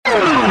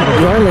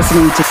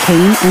listening to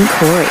Kane and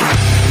Corey.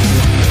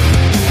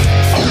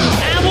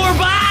 And we're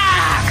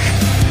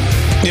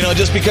back! You know,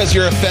 just because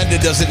you're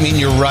offended doesn't mean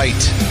you're right.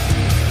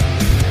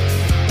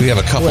 We have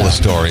a couple of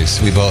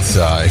stories. We both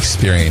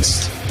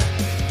experienced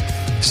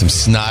some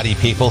snotty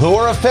people who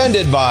were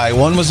offended by.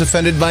 One was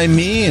offended by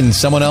me, and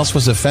someone else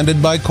was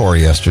offended by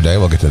Corey yesterday.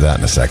 We'll get to that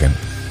in a second.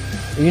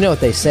 You know what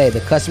they say: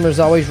 the customer's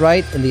always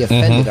right, and the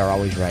offended are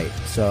always right.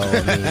 So,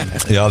 I mean,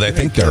 Yeah, they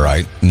think they're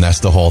right, and that's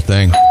the whole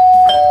thing.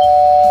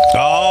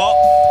 Oh,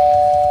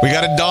 we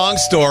got a dong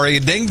story, a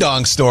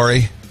ding-dong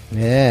story.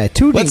 yeah,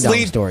 two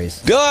ding-dong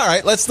stories. All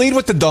right, let's lead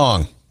with the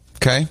dong,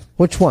 okay?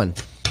 Which one?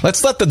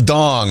 Let's let the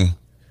dong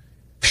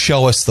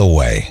show us the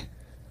way.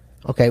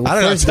 Okay, well,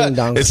 I don't first know.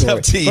 ding-dong It's story.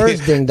 up to you.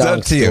 First ding-dong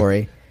It's up to you.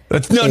 story. Do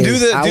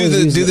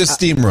the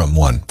steam room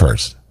one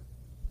first.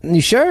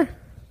 You sure?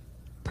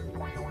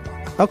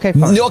 Okay,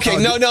 fine. Okay,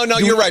 no,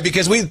 you're right,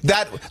 because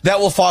that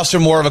will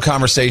foster more of a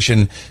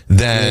conversation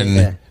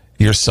than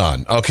your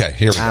son. Okay,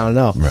 here we go. I don't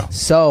know. No.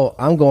 So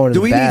I'm going to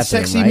Do we the need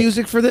bathroom, sexy right?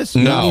 music for this?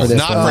 No, For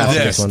not for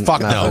this. one.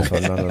 Fuck Not no. for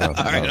this one. No. All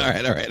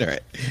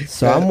right.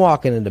 So I'm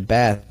walking in the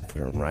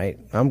bathroom, right?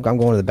 I'm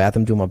going to the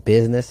bathroom, doing my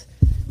business.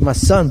 My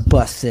son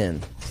busts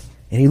in,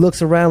 and he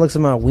looks around, looks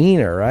at my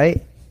wiener,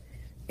 right?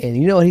 And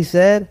you know what he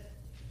said?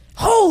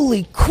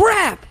 Holy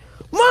crap,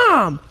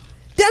 Mom!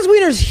 Dad's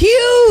wiener's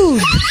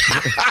huge.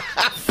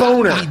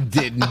 Phoner. He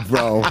didn't,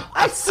 bro.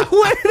 I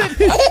swear to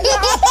God.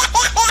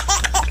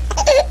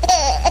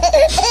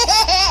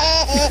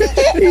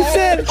 He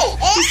said,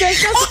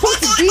 it's not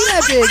supposed to be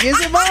that big, is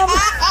it, Mom?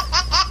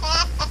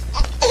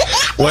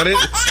 What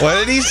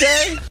did he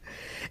say?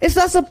 It's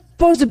not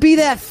supposed to be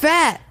that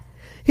fat.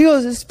 He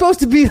goes, it's supposed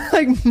to be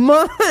like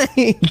mine.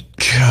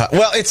 God.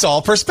 Well, it's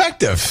all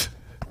perspective.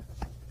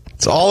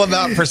 It's all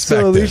about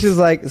perspective.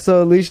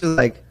 So Alicia's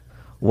like,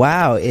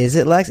 wow, is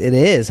it, Lex? It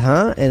is,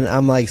 huh? And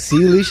I'm like,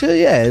 see, Alicia?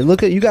 Yeah,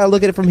 you got to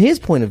look at it from his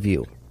point of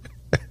view.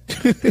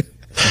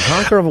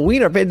 Honker of a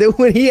wiener.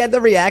 When he had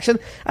the reaction,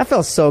 I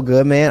felt so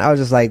good, man. I was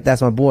just like,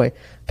 that's my boy.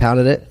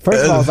 Pounded it.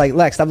 First of all, I was like,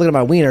 Lex, stop looking at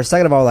my wiener.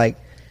 Second of all, like,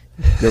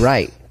 you're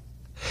right.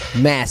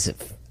 Massive.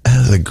 That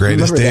was the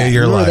greatest day of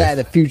your life. Remember that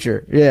in the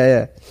future.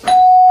 Yeah.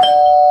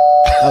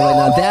 I was like,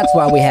 now that's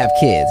why we have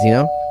kids, you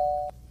know?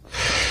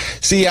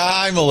 See,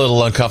 I'm a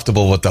little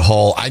uncomfortable with the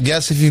whole, I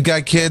guess if you've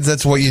got kids,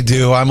 that's what you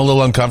do. I'm a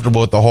little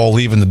uncomfortable with the whole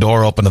leaving the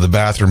door open to the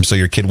bathroom so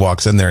your kid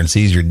walks in there and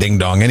sees your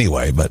ding-dong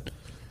anyway, but...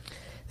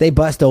 They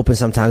bust open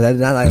sometimes.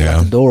 Not like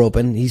the door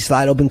open. He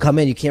slide open, come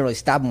in. You can't really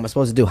stop him. I'm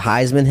supposed to do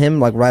Heisman him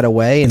like right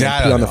away and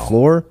then pee on the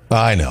floor.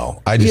 I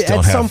know. I just don't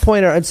at have... some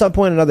point or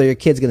another, your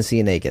kid's going to see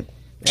you naked.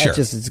 Sure.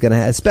 It's going to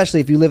happen. Especially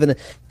if you live in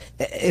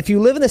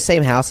the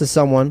same house as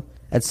someone.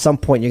 At some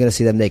point, you're going to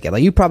see them naked.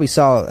 Like you probably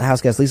saw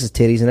house guest Lisa's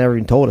titties and never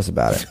even told us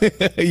about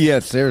it. Yeah,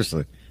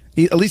 seriously.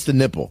 At least the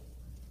nipple.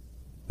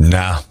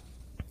 Nah.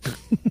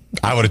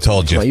 I would have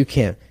told you. Well, you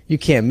can't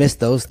miss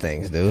those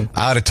things, dude.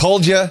 I would have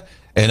told you,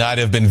 and I'd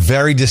have been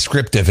very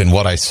descriptive in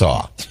what I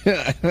saw.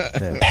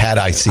 Had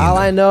I seen All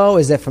them. I know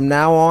is that from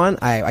now on,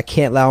 I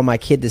can't allow my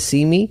kid to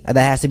see me. That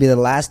has to be the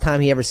last time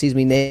he ever sees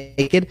me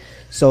naked.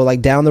 So,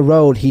 like, down the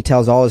road, he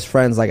tells all his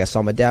friends, like, I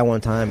saw my dad one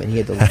time, and he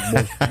had the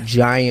most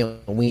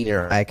giant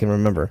wiener I can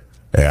remember.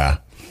 Yeah.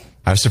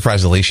 I'm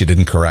surprised Alicia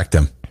didn't correct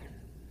him.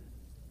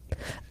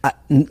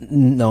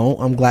 No,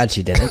 I'm glad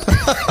she didn't.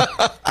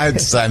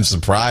 I'm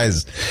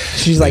surprised.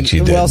 She's like,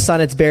 well,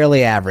 son, it's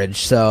barely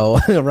average, so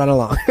run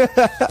along.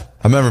 I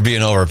remember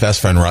being over at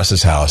best friend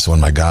Russ's house when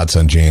my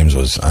godson James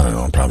was, I don't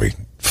know, probably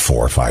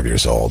 4 or 5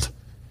 years old.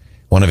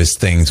 One of his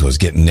things was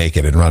getting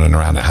naked and running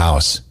around the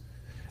house.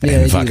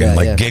 And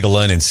fucking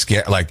giggling and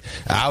scared. Like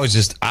I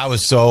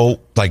was so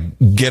like,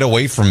 get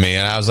away from me.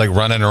 And I was like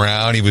running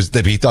around.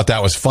 He thought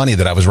that was funny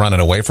that I was running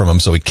away from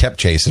him. So he kept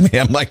chasing me.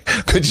 I'm like,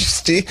 could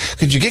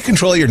you get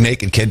control of your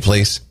naked kid,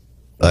 please?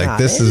 Like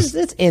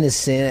it's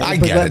innocent. I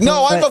get it.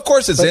 No, of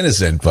course it's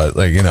innocent, but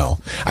like, you know,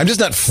 I'm just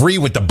not free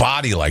with the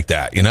body like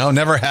that. You know,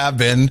 never have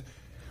been.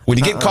 When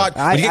you get caught,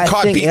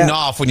 beaten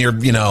off when you're,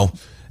 you know,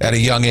 at a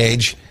young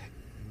age,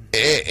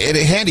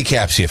 it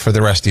handicaps you for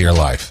the rest of your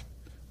life.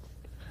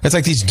 It's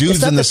like these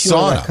dudes in the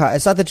sauna.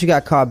 It's not that you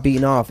got caught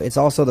beating off. It's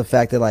also the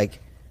fact that, like,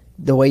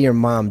 the way your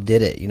mom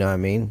did it. You know what I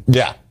mean?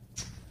 Yeah.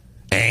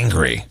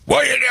 Angry.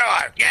 What are you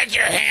doing? Get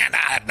your hand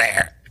out of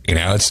there. You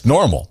know, it's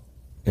normal.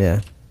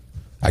 Yeah.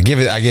 I gave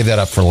that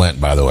up for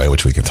Lent, by the way,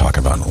 which we can talk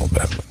about in a little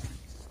bit.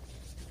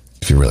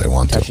 If you really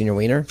want to. Touching your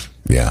wiener?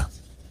 Yeah.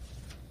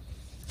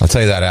 I'll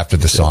tell you that after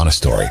the sauna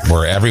story,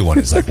 where everyone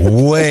is like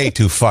way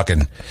too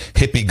fucking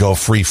hippie go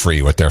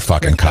free with their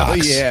fucking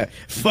cocks. Oh, yeah.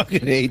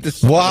 Fucking hate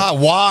this.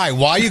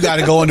 Why you got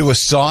to go into a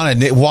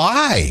sauna?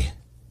 Why?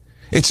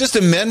 It's just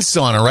a men's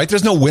sauna, right?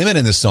 There's no women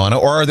in the sauna,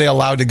 or are they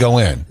allowed to go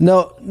in?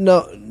 No.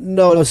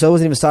 So it wasn't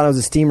even a sauna; it was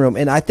a steam room.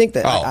 And I think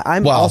that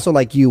I'm also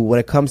like you when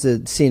it comes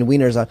to seeing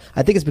wieners.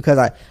 I think it's because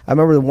I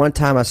remember the one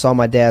time I saw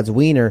my dad's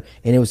wiener,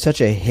 and it was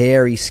such a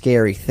hairy,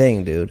 scary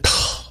thing, dude.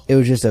 It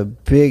was just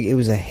it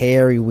was a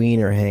hairy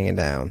wiener hanging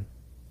down.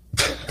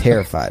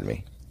 Terrified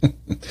me.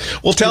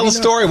 Well, tell the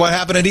story. What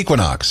happened at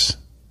Equinox?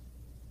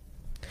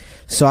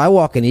 So I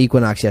walk in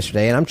Equinox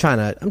yesterday, and I'm trying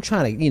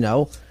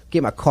to,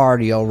 get my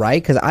cardio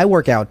right, because I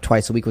work out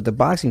twice a week with the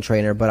boxing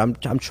trainer, but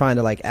I'm trying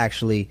to like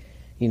actually,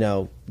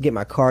 get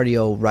my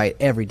cardio right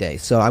every day.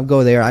 So I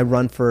go there, I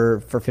run for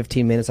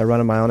 15 minutes, I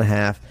run a mile and a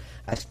half,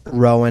 I start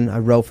rowing, I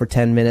row for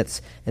 10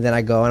 minutes, and then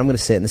I go and I'm going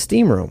to sit in the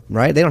steam room,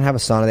 right? They don't have a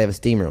sauna, they have a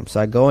steam room.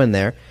 So I go in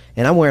there,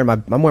 and I'm wearing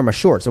my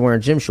shorts, I'm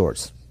wearing gym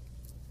shorts.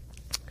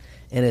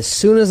 And as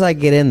soon as I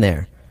get in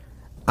there,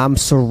 I'm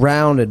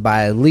surrounded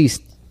by at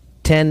least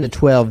 10 to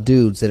 12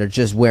 dudes that are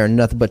just wearing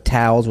nothing but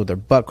towels with their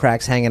butt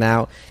cracks hanging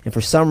out. And for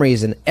some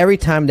reason, every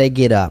time they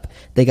get up,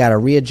 they got to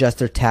readjust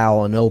their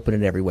towel and open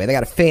it every way. They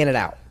got to fan it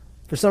out.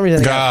 For some reason,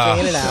 they got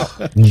to fan it out,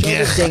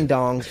 show the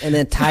ding-dongs, and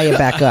then tie it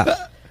back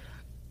up.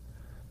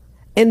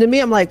 And to me,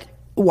 I'm like,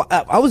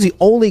 I was the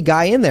only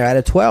guy in there out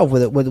of 12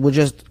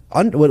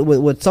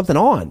 with something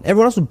on.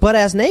 Everyone else was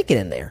butt-ass naked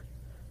in there.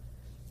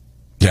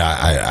 Yeah,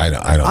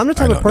 I don't. I'm the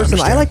type of person.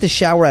 I like to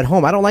shower at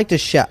home. I don't like to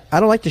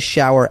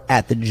shower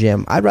at the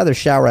gym. I'd rather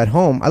shower at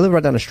home. I live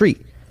right down the street.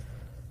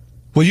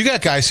 Well, you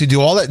got guys who do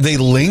all that. They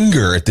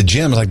linger at the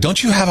gym. Like,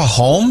 don't you have a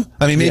home?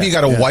 I mean, maybe you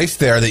got a wife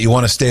there that you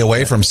want to stay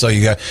away from, so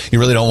you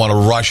really don't want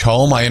to rush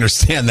home. I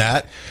understand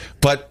that,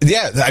 but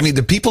yeah, I mean,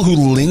 the people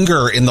who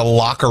linger in the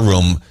locker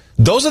room,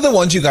 those are the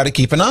ones you got to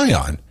keep an eye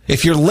on.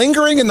 If you're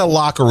lingering in the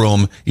locker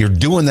room, you're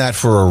doing that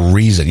for a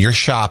reason. You're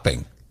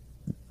shopping.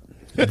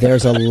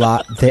 There's a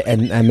lot,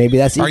 and maybe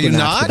that's. Are you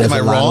not? Am I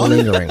wrong?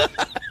 Lingering.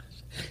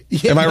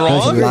 Am I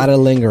wrong? There's a lot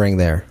of lingering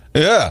there.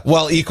 Yeah.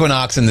 Well,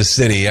 Equinox in the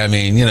city. I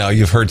mean,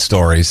 you've heard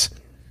stories.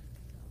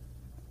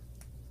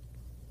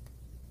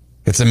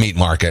 It's a meat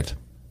market.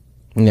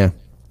 Yeah.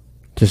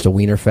 Just a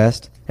wiener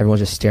fest.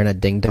 Everyone's just staring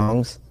at ding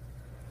dongs.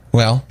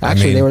 Well,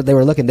 actually, they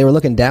were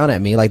looking down at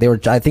me like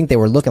I think they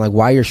were looking like,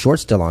 why are your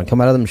shorts still on?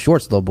 Come out of them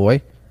shorts, little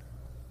boy.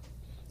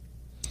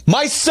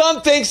 My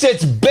son thinks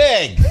it's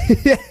big.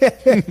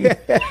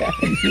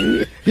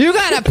 You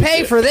gotta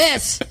pay for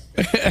this.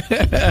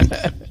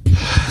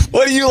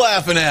 What are you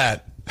laughing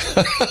at?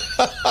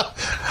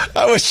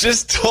 I was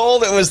just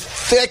told it was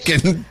thick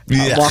and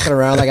I'm walking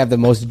around like I have the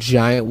most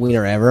giant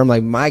wiener ever. I'm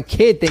like, my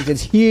kid thinks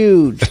it's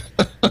huge.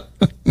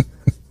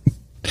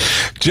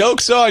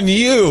 Joke's on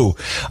you.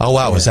 Oh,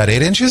 wow. Was that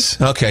 8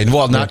 inches? Okay.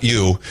 Well, not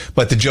you,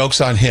 but the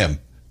joke's on him,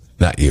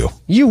 not you.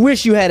 You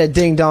wish you had a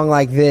ding dong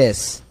like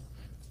this.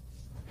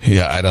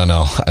 Yeah, I don't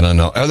know.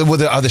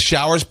 Are the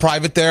showers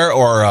private there,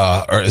 or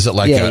is it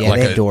like they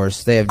have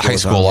doors? They have doors high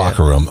school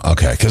locker room.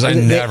 Okay, because I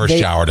never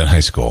showered in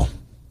high school.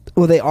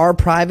 Well, they are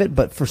private,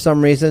 but for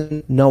some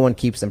reason, no one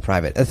keeps them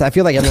private. I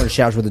feel like everyone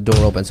showers with the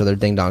door open, so their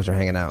ding dongs are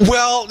hanging out.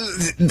 Well,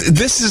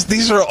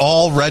 these are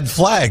all red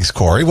flags,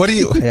 Corey. What do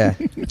you? Yeah,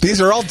 these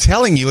are all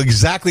telling you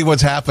exactly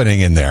what's happening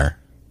in there.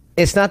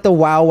 It's not the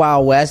Wild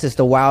Wild West. It's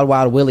the Wild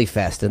Wild Willy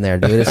Fest in there,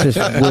 dude. It's just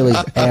willies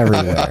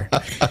everywhere.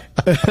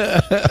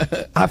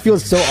 I feel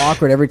so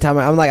awkward every time.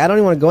 I'm like, I don't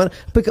even want to go in.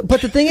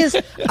 But the thing is,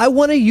 I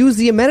want to use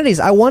the amenities.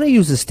 I want to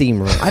use the steam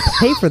room. I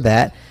pay for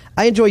that.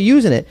 I enjoy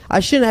using it.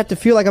 I shouldn't have to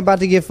feel like I'm about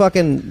to get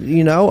fucking,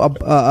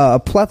 a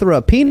plethora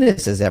of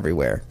penises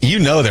everywhere.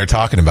 They're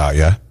talking about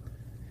you.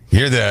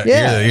 You're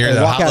the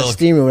walk out of the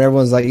steam room and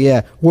everyone's like,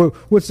 yeah,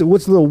 what's the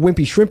little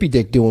wimpy shrimpy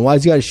dick doing? Why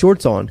has he got his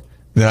shorts on?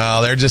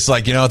 No, they're just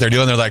like, what they're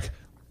doing? They're like,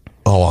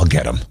 oh, I'll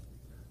get him.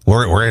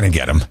 We're going to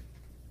get him.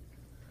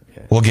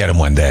 We'll get him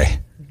one day.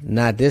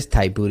 Not this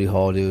tight booty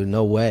hole, dude.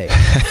 No way.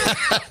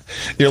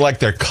 You're like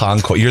their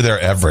Concord. You're their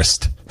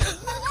Everest.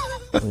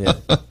 Yeah.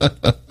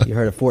 You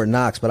heard of Fort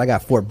Knox, but I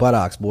got Fort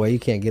Buttocks, boy. You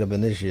can't get up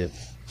in this shit.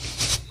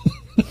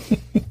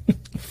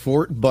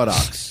 Fort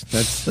Buttocks.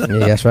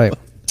 That's right.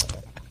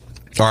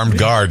 Armed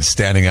guards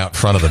standing out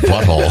front of the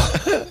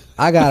butthole.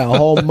 I got a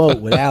whole moat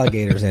with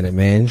alligators in it,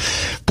 man.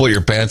 Pull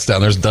your pants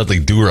down. There's Dudley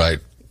Do-Right.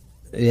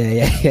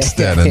 Yeah.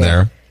 Standing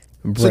there.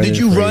 So did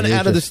you run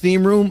out of the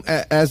steam room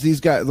as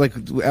these guys? Like,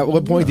 at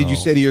what point did you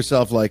say to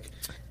yourself, like,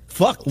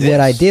 fuck this? What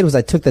I did was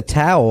I took the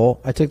towel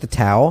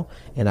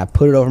and I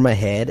put it over my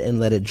head and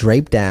let it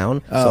drape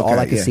down. So all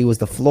I could see was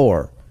the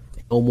floor.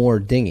 No more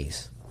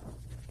dinghies.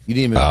 You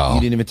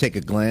didn't even take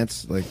a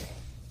glance, like.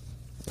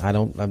 I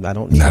don't.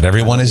 Not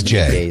everyone is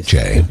Jay.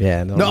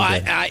 Yeah. No,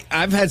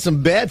 I've had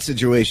some bad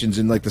situations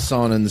in like the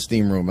sauna and the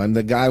steam room. I'm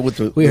the guy with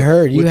the. We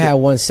heard you had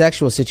one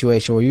sexual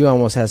situation where you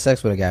almost had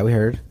sex with a guy. We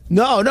heard.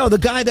 No, the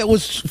guy that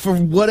was for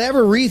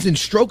whatever reason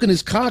stroking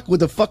his cock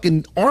with a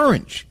fucking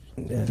orange.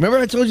 Yeah. Remember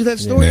I told you that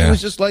story? Yeah. It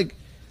was just like,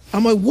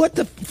 I'm like, what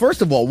the?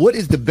 First of all, what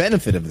is the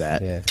benefit of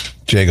that? Yeah.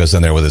 Jay goes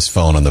in there with his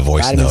phone on the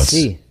voice notes.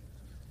 See.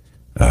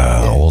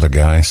 Older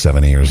guy,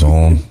 70 years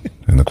old,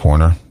 in the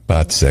corner,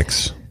 about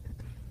 6.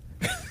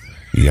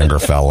 Younger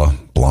fella,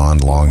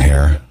 blonde, long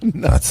hair,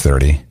 about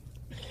 30.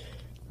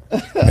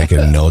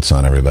 Making notes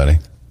on everybody.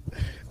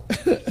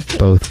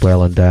 Both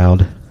well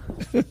endowed.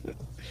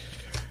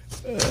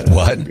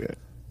 What?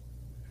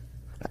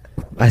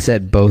 I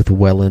said both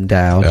well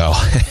endowed.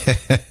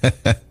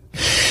 Oh.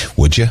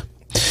 Would you?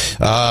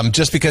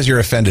 Just because you're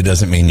offended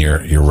doesn't mean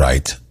you're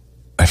right.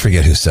 I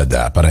forget who said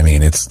that, but I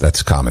mean,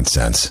 that's common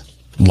sense.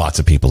 Lots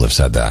of people have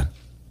said that.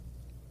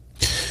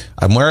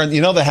 I'm wearing,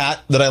 the hat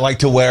that I like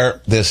to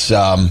wear, this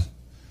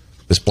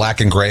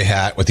black and gray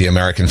hat with the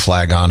American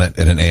flag on it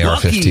and an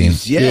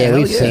AR-15. Yeah,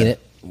 we've seen it.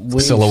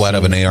 Silhouette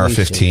of an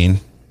AR-15.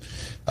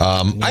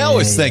 I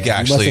always think,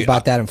 actually. You must have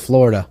bought that in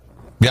Florida.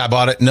 Yeah, I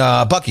bought it in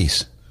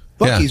Buc-ee's.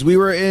 Buc-ee's. We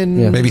were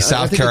in maybe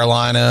South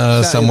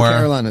Carolina somewhere.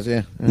 Carolinas,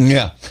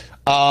 yeah.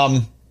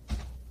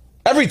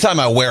 Every time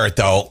I wear it,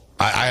 though,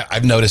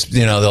 I've noticed,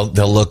 they'll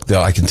look.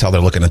 I can tell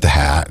they're looking at the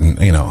hat, and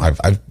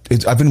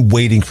I've been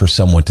waiting for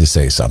someone to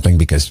say something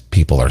because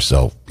people are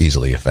so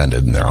easily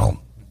offended and they're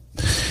all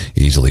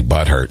easily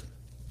butthurt.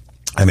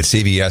 I'm at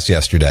CVS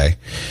yesterday,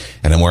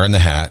 and I'm wearing the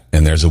hat,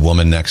 and there's a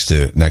woman next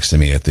to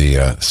me at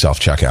the self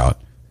checkout,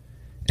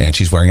 and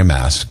she's wearing a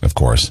mask, of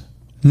course.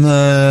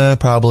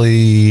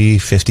 Probably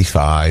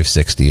 55,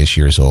 60-ish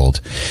years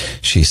old.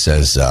 She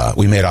says,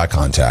 we made eye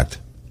contact.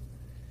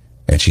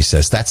 And she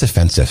says, that's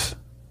offensive.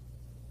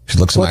 She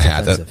looks at my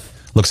hat,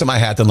 looks at my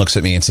hat, then looks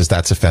at me and says,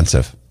 that's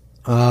offensive.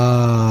 And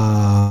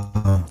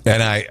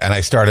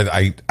I started,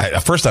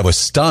 at first I was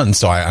stunned.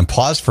 So I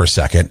paused for a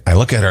second. I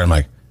look at her and I'm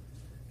like,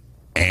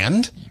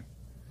 and?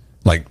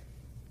 Like,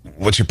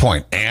 what's your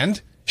point? And?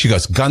 She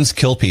goes, guns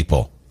kill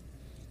people.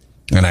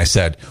 And I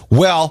said,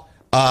 well,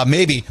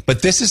 maybe,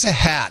 but this is a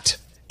hat.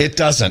 It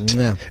doesn't.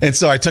 Yeah. And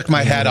so I took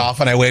my hat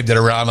off and I waved it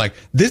around. I'm like,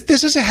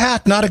 this is a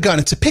hat, not a gun.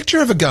 It's a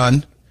picture of a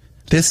gun.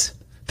 This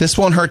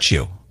won't hurt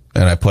you.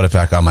 And I put it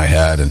back on my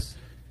head, and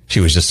she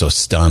was just so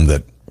stunned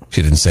that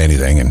she didn't say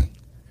anything. And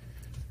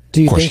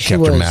do you of course, think she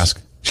kept her mask.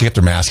 She kept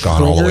her mask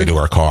on all the way to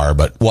her car.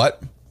 But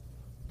what?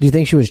 Do you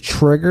think she was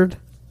triggered?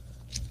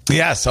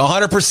 Yes,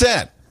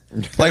 100%.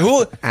 Like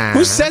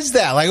who says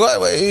that? Like what?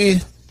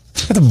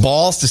 The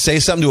balls to say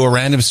something to a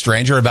random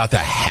stranger about the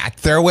hat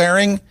they're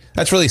wearing?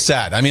 That's really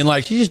sad. I mean,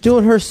 like she's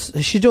doing her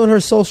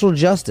social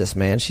justice,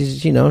 man.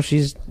 She's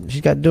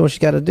got to do what she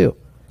got to do.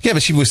 Yeah,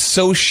 but she was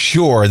so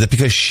sure that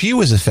because she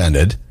was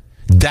offended,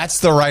 that's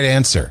the right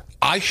answer.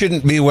 I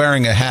shouldn't be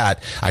wearing a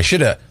hat. I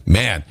should have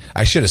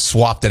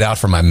swapped it out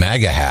for my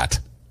MAGA hat.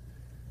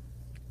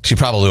 She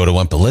probably would have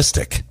went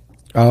ballistic.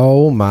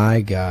 Oh my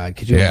God!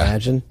 Could you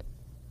imagine?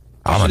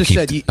 I'm gonna keep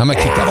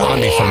that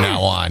on me from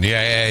now on.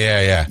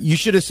 Yeah. You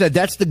should have said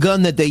that's the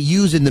gun that they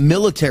use in the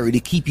military to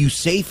keep you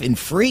safe and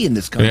free in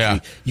this country. Yeah.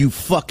 You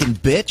fucking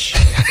bitch.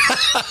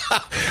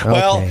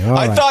 Well,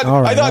 I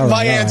thought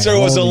my answer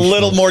was a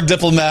little more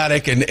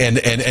diplomatic and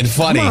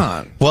funny. Come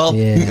on. Well,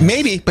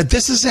 maybe, but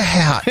this is a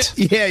hat.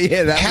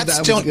 yeah.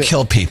 Hats don't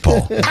kill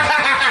people.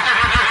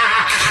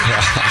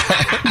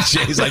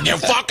 Jay's like, you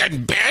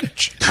fucking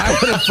bitch.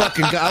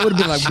 I would have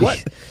been like,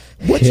 what?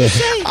 What'd you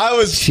say? I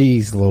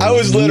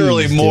was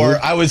literally more.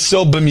 I was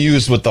so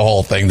bemused with the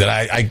whole thing that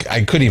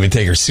I couldn't even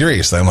take her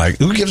seriously. I'm like,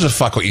 who gives a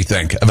fuck what you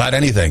think about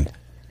anything?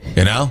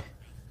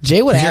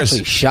 Jay would have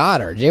actually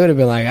shot her. Jay would have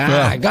been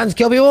like, guns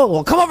kill people?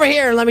 Well, come over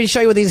here and let me show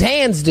you what these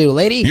hands do,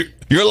 lady.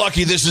 You're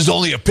lucky this is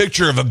only a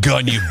picture of a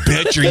gun, you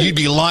bitch, or you'd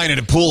be lying in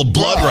a pool of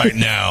blood right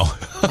now.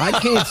 I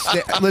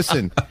can't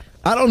listen.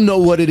 I don't know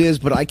what it is,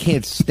 but I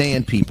can't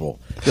stand people.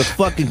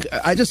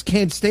 I just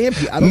can't stand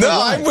people. I don't know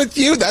why. I'm with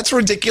you. That's a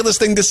ridiculous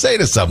thing to say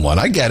to someone.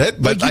 I get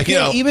it, but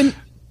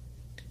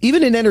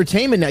even in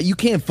entertainment now, you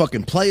can't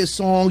fucking play a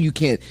song. You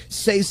can't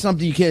say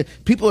something. You can't.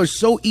 People are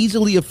so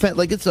easily offended.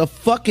 Like it's a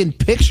fucking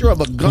picture of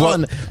a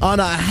gun on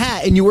a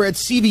hat, and you were at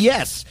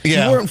CVS.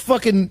 Yeah. You weren't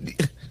fucking.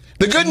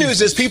 The good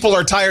news is people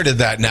are tired of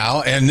that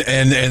now,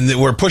 and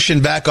we're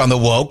pushing back on the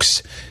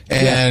wokes,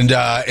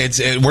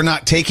 and we're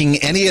not taking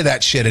any of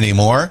that shit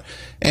anymore,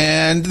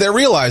 and they're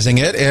realizing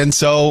it, and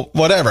so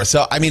whatever.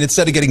 So I mean,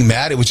 instead of getting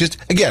mad, it was just,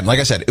 again,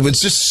 like I said, it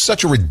was just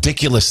such a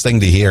ridiculous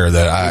thing to hear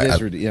that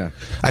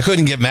I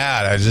couldn't get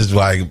mad. I was just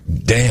like,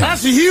 damn,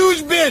 that's a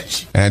huge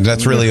bitch, and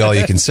that's really all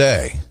you can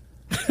say.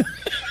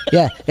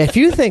 Yeah, if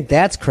you think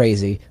that's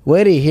crazy,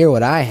 wait till you hear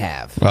what I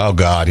have. Oh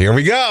God, here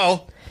we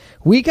go.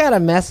 We got a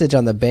message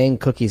on the Bang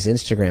Cookies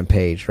Instagram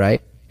page,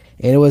 right?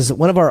 And it was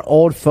one of our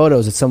old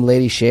photos that some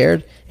lady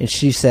shared. And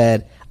she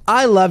said,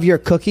 I love your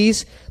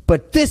cookies,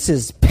 but this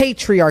is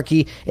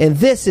patriarchy, and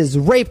this is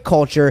rape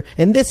culture,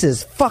 and this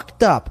is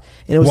fucked up.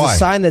 And it was a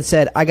sign that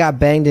said, I got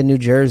banged in New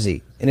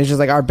Jersey. And it's just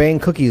like our Bang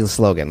Cookies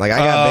slogan. Like, I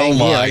got banged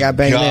here, I got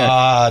banged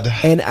there.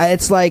 And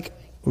it's like,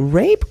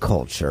 rape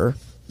culture?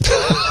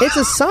 It's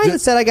a sign that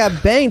said I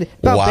got banged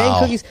about Bang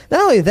Cookies.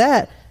 Not only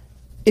that,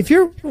 if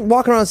you're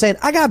walking around saying,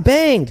 I got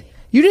banged,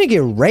 you didn't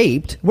get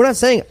raped. We're not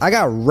saying I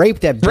got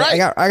raped I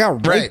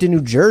got raped in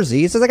New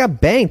Jersey. It says I got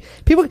banged.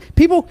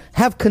 People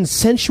have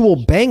consensual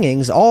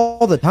bangings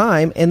all the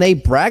time, and they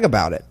brag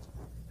about it.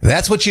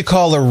 That's what you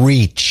call a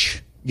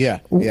reach. Yeah.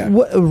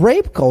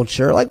 Rape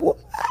culture, like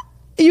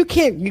you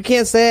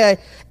can't say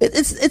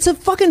it's a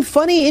fucking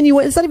funny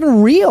innuendo. It's not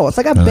even real. It's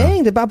like I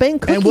banged about bang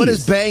cookies. And what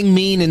does bang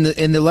mean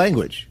in the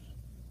language?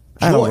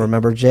 Joy. I don't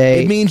remember,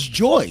 Jay. It means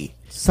joy.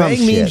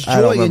 Bang means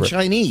joy in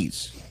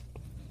Chinese.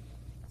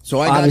 So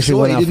I obviously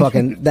got joy. We're not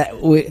fucking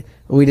that. We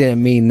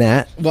didn't mean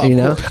that. Well,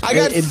 I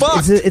got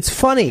fucked. It's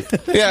funny.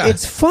 Yeah,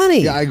 it's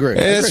funny. Yeah, I agree.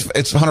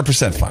 It's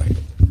 100% funny.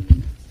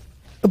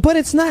 But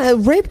it's not a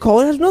rape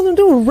culture. It has nothing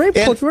to do with rape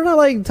culture. We're not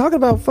like talking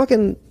about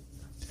fucking.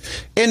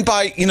 And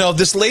by,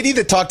 this lady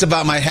that talked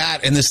about my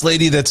hat and this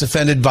lady that's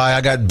offended by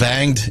I got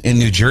banged in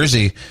New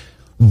Jersey,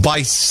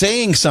 by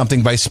saying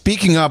something, by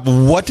speaking up,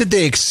 what did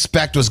they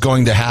expect was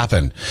going to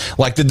happen?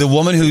 Like, did the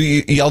woman who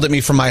yelled at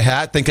me for my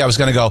hat think I was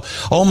going to go,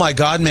 oh my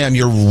God, ma'am,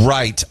 you're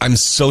right. I'm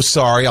so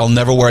sorry. I'll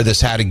never wear this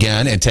hat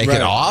again and take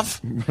it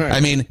off? Right. I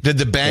mean, did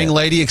the bang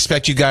lady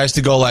expect you guys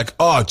to go like,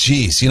 oh,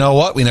 geez, you know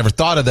what? We never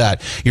thought of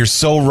that. You're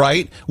so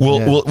right.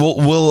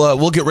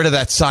 We'll get rid of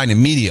that sign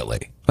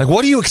immediately. Like,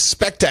 what do you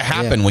expect to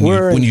happen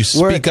when you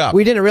speak up?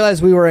 We didn't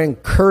realize we were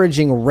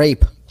encouraging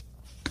rape.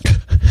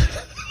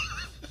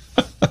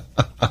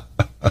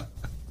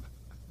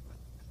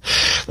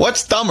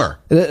 What's dumber?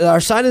 Our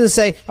sign doesn't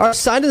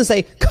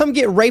say, come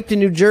get raped in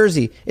New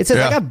Jersey. It says,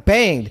 I got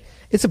banged.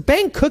 It's a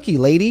bang cookie,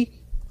 lady.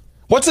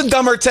 What's a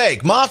dumber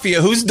take?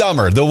 Mafia, who's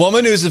dumber? The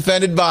woman who's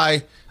offended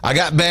by, I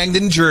got banged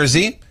in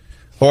Jersey,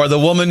 or the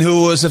woman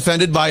who was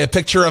offended by a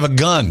picture of a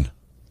gun?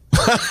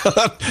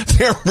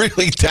 They're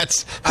really,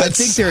 I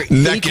think they're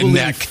neck and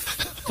neck.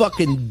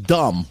 Fucking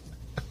dumb.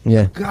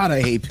 Yeah. God,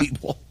 I hate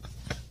people.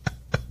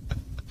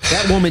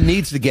 That woman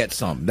needs to get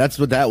some. That's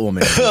what that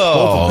woman is.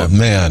 Oh,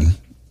 man.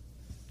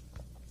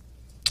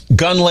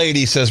 Gun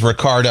lady, says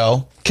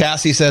Ricardo.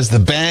 Cassie says the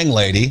bang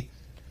lady.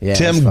 Yeah,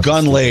 Tim,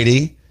 gun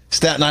lady.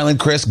 Staten Island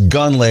Chris,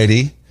 gun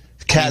lady.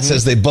 Kat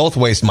says they both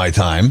waste my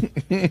time.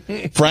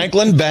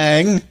 Franklin,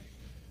 bang.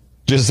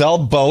 Giselle,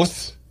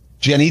 both.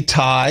 Jenny,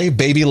 tie.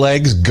 Baby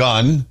legs,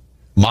 gun.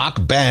 Mock,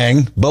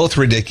 bang. Both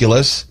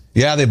ridiculous.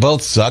 Yeah, they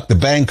both suck. The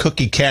bang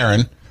cookie,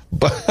 Karen.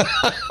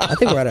 I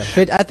think we're at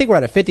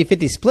a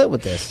 50-50 split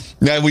with this.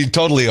 Yeah, we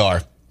totally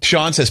are.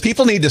 Sean says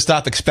people need to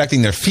stop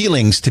expecting their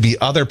feelings to be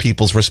other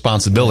people's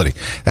responsibility.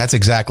 That's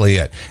exactly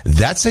it.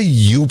 That's a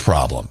you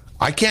problem.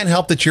 I can't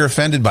help that you're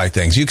offended by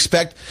things. You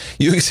expect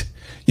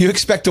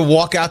to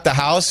walk out the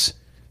house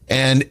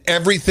and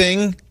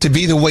everything to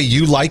be the way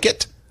you like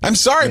it. I'm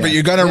sorry, but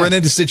you're going to run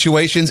into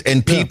situations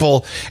and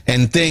people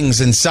and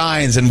things and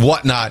signs and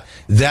whatnot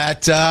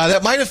that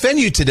might offend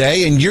you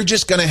today, and you're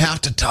just going to have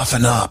to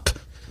toughen up.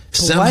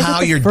 Somehow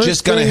you're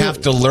just going to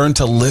have to learn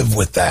to live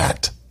with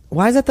that.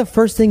 Why is that the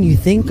first thing you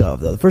think of,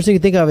 though? The first thing you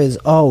think of is,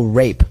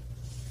 rape.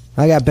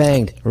 I got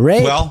banged.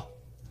 Rape? Well,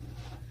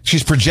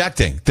 she's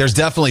projecting. There's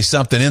definitely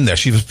something in there.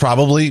 She's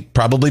probably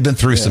been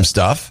through some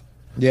stuff.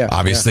 Yeah.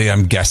 Obviously,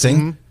 I'm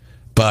guessing.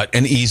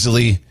 And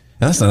easily, and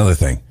that's another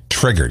thing,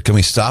 triggered. Can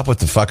we stop with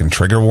the fucking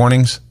trigger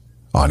warnings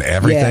on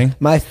everything? Yeah,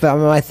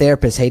 my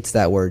therapist hates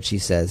that word, she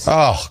says.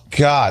 Oh,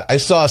 God. I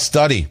saw a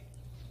study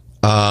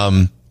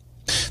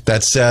that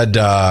said,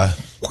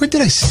 where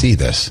did I see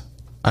this?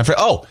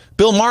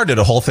 Bill Maher did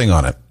a whole thing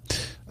on it.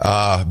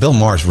 Bill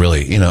Maher's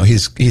really,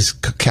 he's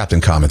Captain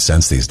Common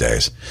Sense these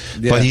days.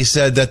 Yeah. But he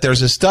said that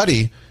there's a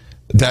study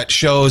that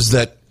shows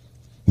that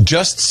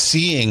just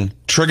seeing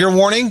trigger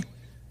warning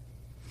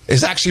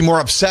is actually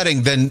more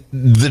upsetting than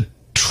the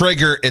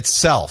trigger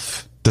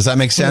itself. Does that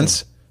make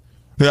sense?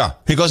 Yeah.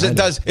 He goes, it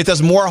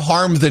does more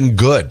harm than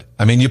good.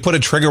 I mean, you put a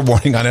trigger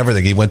warning on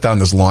everything. He went down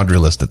this laundry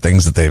list of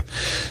things that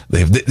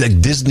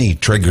like Disney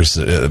triggers,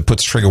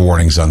 puts trigger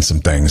warnings on some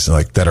things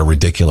like that are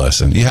ridiculous.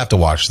 And you have to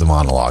watch the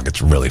monologue.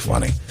 It's really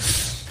funny.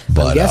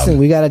 But I'm guessing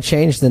we got to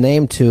change the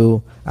name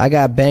to I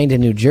got banged in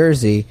New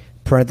Jersey,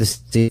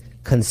 parentheses,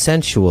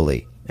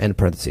 consensually, end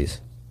parentheses.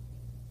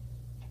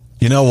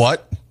 You know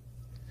what?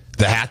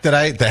 The hat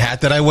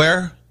that I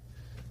wear,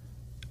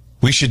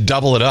 we should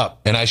double it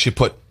up, and I should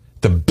put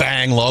the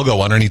bang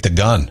logo underneath the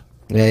gun.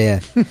 Yeah.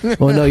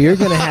 Well, no, you're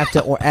gonna have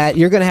to add.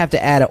 You're gonna have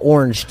to add an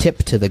orange tip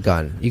to the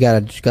gun. You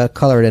gotta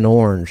color it in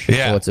orange.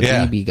 Yeah, so it's a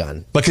BB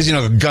gun. Because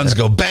guns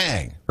go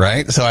bang,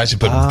 right? So I should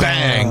put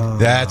bang.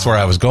 That's where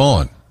I was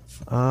going.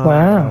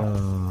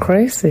 Wow,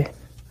 crazy,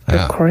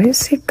 a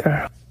crazy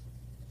girl.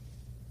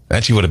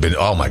 Then she would have been.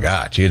 Oh my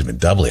God, she'd have been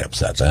doubly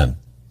upset then.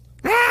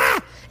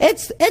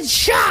 It's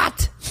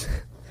shot.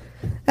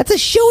 That's a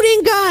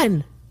shooting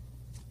gun.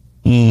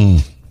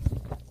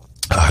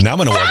 Now I'm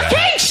going to wear that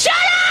hat. Shut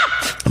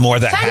up! More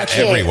of that hat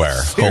everywhere,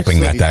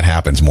 hoping that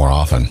happens more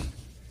often.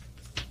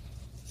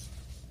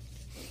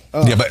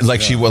 Yeah, but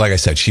like I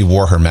said, she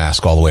wore her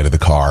mask all the way to the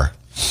car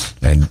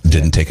and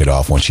didn't take it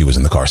off when she was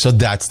in the car. So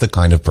that's the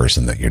kind of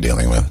person that you're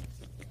dealing with.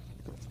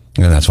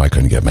 And that's why I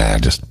couldn't get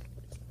mad. Just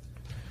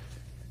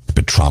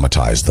been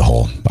traumatized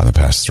by the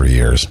past 3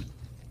 years.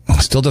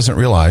 Still doesn't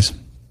realize.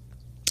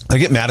 I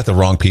get mad at the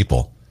wrong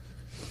people.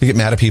 You get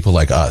mad at people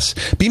like us.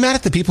 Be mad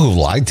at the people who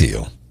lied to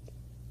you.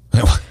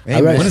 When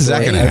is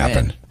that going to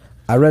happen?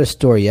 I read a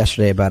story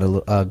yesterday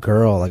about a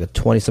girl, like a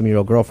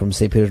 20-some-year-old girl from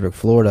St. Petersburg,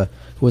 Florida,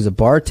 who was a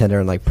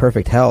bartender in like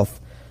perfect health.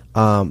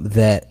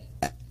 That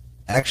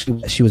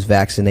actually she was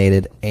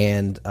vaccinated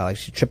and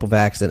she triple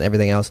vaxxed and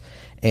everything else,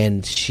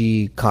 and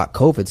she caught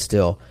COVID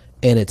still,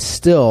 and it's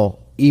still,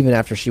 even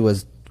after she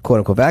was quote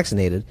unquote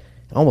vaccinated,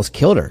 almost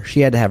killed her. She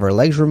had to have her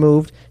legs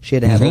removed. She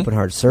had to have open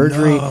heart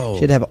surgery. No.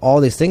 She had to have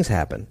all these things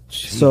happen.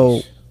 Jeez.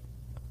 So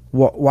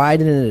why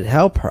didn't it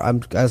help her? I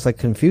was like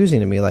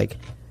confusing to me. Like,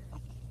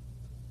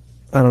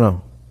 I don't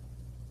know.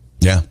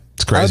 Yeah,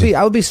 it's crazy.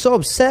 I would be so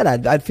upset.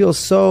 I'd feel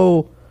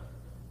so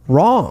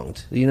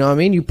wronged. You know what I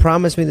mean? You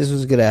promised me this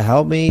was going to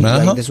help me.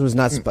 Like, this was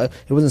not. It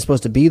wasn't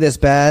supposed to be this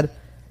bad.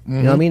 You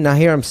know what I mean? Now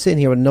here I'm sitting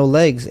here with no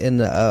legs, and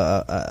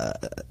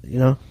you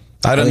know.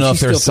 I don't know if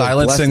they're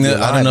silencing it.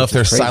 I don't know if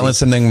they're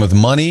silencing them with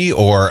money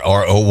or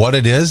what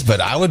it is.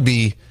 But I would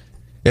be.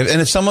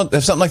 If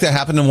something like that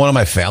happened to one of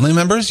my family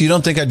members, you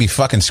don't think I'd be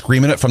fucking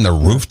screaming it from the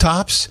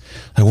rooftops?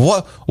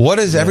 Like what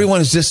is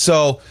everyone is just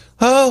so,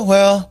 oh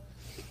well,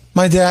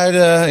 my dad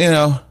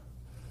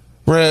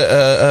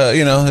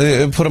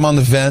put him on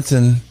the vent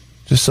and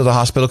just so the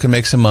hospital can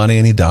make some money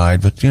and he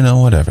died, but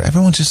whatever.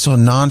 Everyone's just so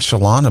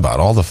nonchalant about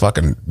all the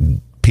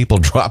fucking people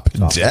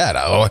dropping dead.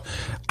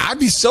 I'd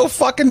be so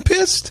fucking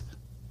pissed.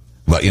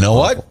 But you know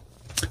what?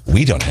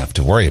 We don't have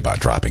to worry about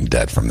dropping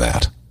dead from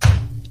that.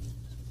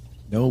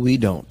 No, we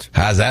don't.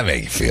 How's that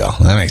make you feel?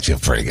 That makes you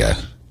feel pretty good.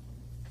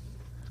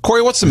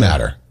 Corey, what's the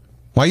matter?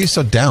 Why are you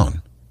so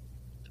down?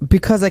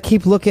 Because I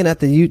keep looking at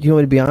the you want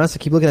me to be honest? I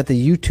keep looking at the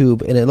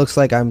YouTube, and it looks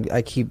like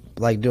I keep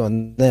like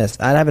doing this.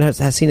 I haven't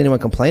seen anyone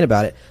complain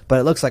about it, but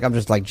it looks like I'm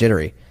just like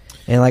jittery,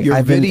 and like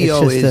your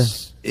video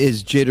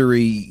is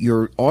jittery.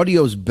 Your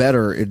audio's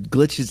better. It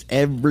glitches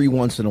every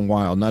once in a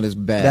while. Not as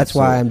bad. That's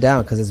why I'm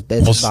down because it's.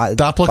 Well,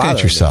 stop looking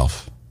at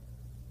yourself.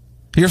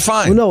 You're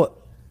fine. Well,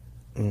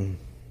 no.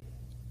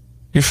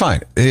 You're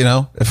fine.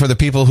 For the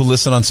people who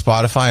listen on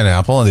Spotify and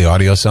Apple and the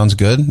audio sounds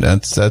good,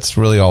 that's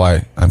really all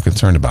I'm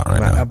concerned about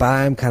right now. But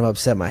I'm kind of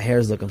upset. My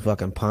hair's looking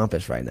fucking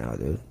pompous right now,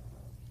 dude.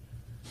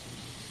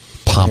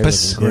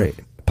 Pompous? Great.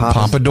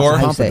 Pompadour?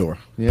 Pompadour.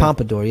 Yeah.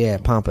 Pompadour, yeah.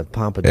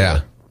 Pompadour.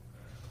 Yeah.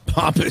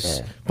 Pompous.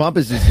 Yeah.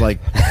 Pompous is like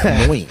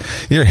annoying.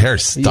 Your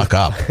hair's stuck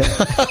up.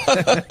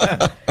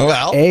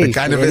 Well, it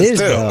kind of is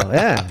too. Though.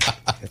 Yeah.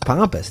 It's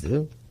pompous,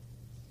 dude.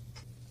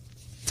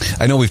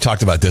 I know we've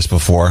talked about this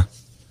before.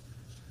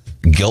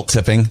 Guilt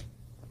tipping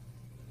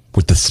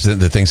with the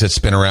things that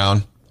spin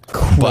around.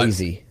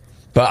 Crazy.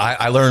 But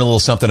I learned a little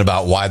something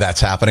about why that's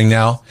happening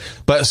now.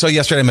 But so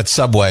yesterday I'm at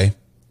Subway,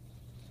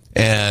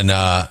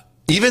 and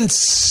even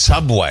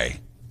Subway,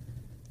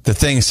 the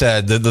thing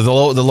said the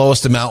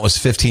lowest amount was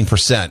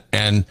 15%.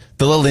 And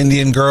the little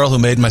Indian girl who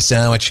made my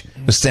sandwich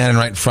was standing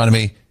right in front of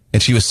me,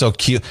 and she was so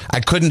cute. I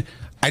didn't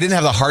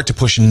have the heart to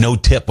push no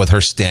tip with her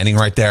standing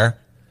right there.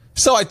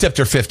 So I tipped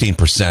her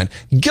 15%.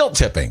 Guilt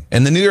tipping.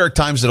 And the New York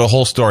Times did a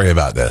whole story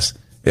about this.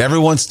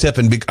 Everyone's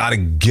tipping out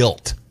of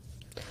guilt.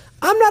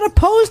 I'm not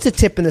opposed to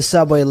tipping the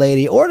Subway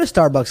lady or the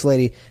Starbucks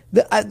lady.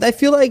 I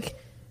feel like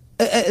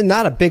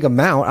not a big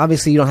amount.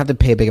 Obviously, you don't have to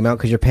pay a big amount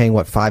because you're paying,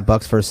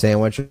 $5 for a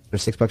sandwich or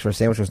 $6 for a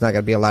sandwich, which is not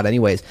going to be a lot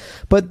anyways.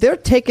 But they're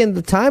taking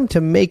the time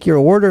to make your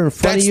order in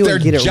front of you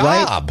and get it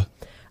right.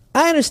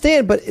 I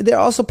understand, but they're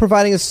also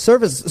providing a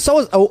service.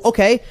 So,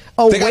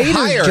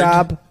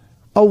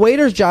 a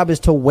waiter's job is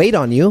to wait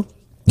on you.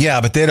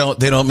 Yeah, but they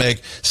don't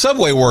make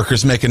Subway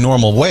workers make a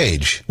normal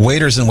wage.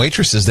 Waiters and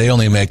waitresses, they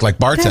only make like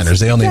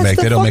bartenders. They don't make a wage.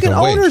 That's the fucking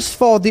owner's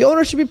fault. The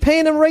owner should be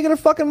paying them regular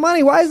fucking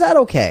money. Why is that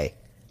okay?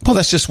 Well,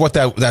 that's just what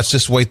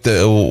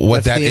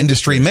that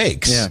industry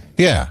makes.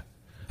 Yeah.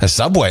 A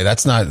Subway,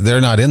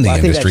 they're not in the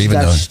industry.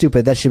 That's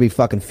stupid. That should be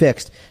fucking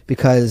fixed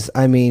because,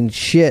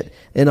 shit,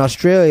 in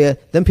Australia,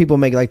 them people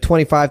make like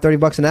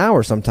 $25-$30 an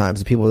hour sometimes,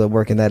 the people that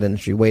work in that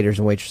industry, waiters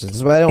and waitresses.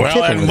 That's why I don't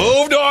tip them.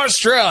 Move to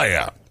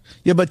Australia.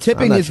 Yeah, but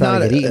tipping is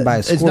not a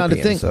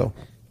thing. So.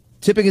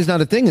 Tipping is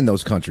not a thing in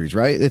those countries,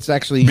 right? It's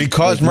actually...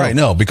 because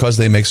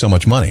they make so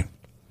much money.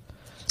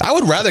 I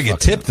would rather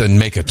get tipped than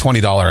make a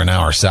 $20 an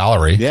hour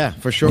salary. Yeah,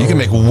 for sure. You can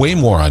make way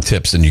more on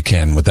tips than you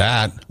can with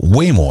that.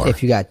 Way more.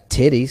 If you got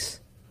titties.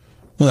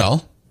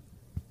 Well,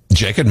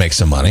 Jay could make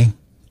some money.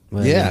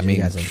 Well, you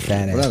got some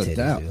fat ass without titties, a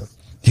doubt. dude.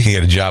 You can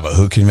get a job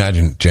at Can you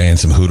imagine Jay in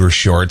some Hooter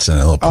shorts and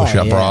a little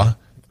push-up bra?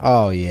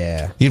 Oh,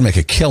 yeah. You'd make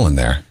a killing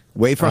there.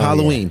 Wait for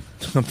Halloween.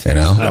 Yeah. You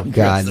know? Oh,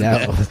 God,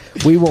 no.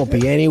 We won't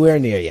be anywhere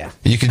near you.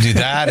 You could do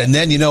that. And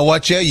then, you know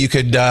what, Jay? You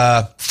could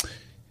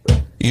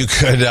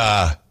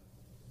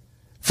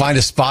find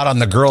a spot on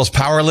the girls'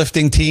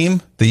 powerlifting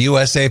team, the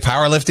USA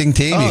powerlifting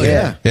team. Oh,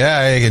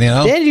 Yeah, you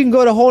can, Then you can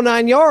go the whole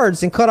 9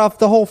 yards and cut off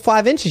the whole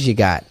 5 inches you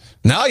got.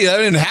 No, you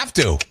don't even have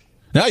to.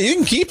 No, you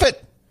can keep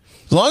it.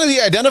 As long as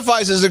he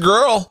identifies as a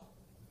girl,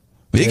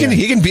 he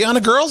can be on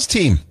a girls'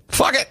 team.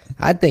 Fuck it.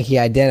 I think he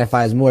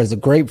identifies more as a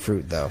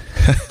grapefruit, though.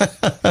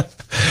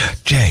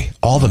 Jay,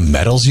 all the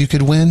medals you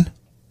could win?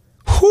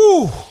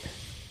 Whew.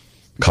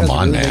 Come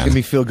on, man. Making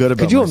me feel good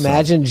about Could you myself.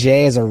 imagine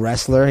Jay as a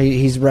wrestler?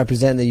 He's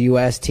representing the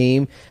U.S.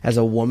 team as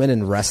a woman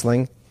in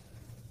wrestling.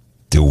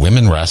 Do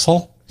women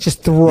wrestle?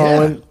 Just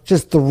throwing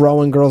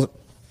girls.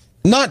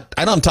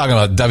 I'm talking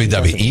about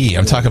WWE.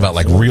 I'm talking about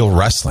like real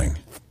wrestling.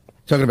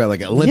 Talking about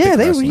like Olympic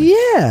wrestling.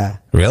 Yeah.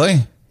 Really?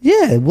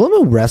 Yeah,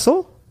 women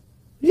wrestle.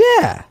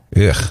 Yeah.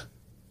 Ugh.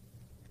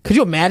 Could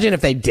you imagine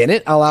if they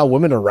didn't allow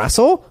women to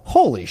wrestle?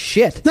 Holy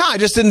shit. No, I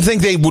just didn't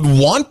think they would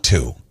want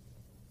to.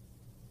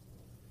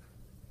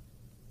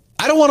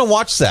 I don't want to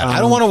watch that. I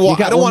don't want to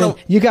watch. I don't want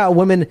to. You got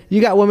women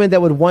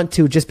that would want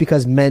to just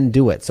because men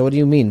do it. So what do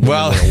you mean?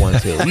 Well, women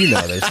want to. You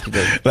know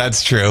this.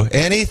 That's true.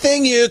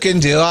 Anything you can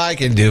do, I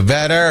can do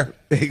better.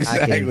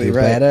 Exactly I can do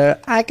right. better.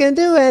 I can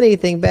do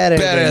anything better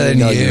Than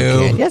you.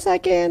 can. Yes, I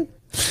can.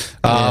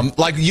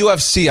 Like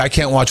UFC, I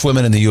can't watch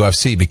women in the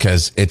UFC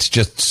because it's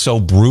just so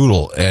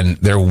brutal, and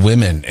they're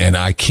women, and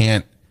I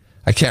can't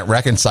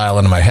reconcile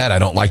it in my head. I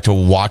don't like to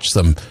watch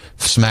them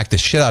smack the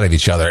shit out of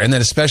each other. And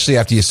then especially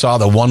after you saw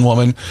the one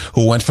woman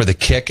who went for the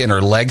kick and her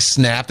leg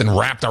snapped and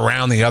wrapped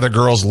around the other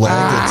girl's leg.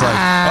 It's like,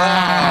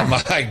 oh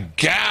my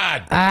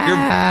God.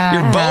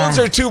 Your bones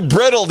are too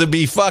brittle to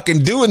be fucking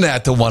doing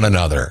that to one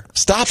another.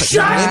 Stop it.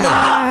 You're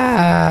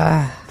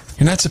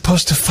not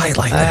supposed to fight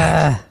like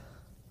that.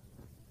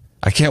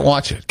 I can't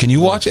watch it. Can you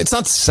watch it? It's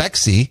not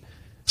sexy.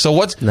 So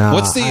what's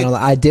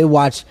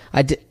the...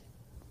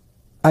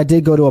 I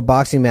did go to a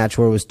boxing match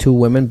where it was two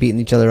women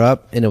beating each other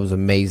up, and it was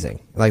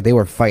amazing. Like, they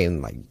were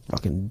fighting like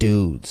fucking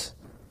dudes.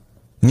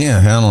 Yeah,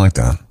 I don't like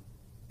that.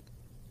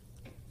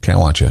 Can't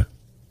watch it.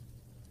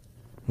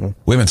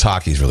 Women's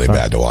hockey is really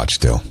bad to watch,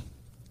 too.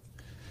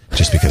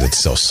 Just because it's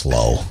so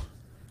slow.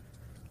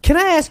 Can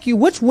I ask you,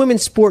 which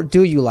women's sport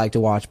do you like to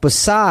watch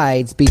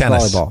besides beach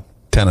volleyball?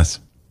 Tennis.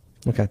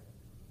 Okay.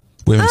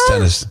 Women's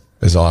tennis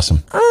is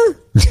awesome.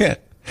 Yeah.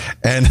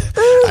 And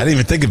I didn't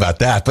even think about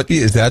that, but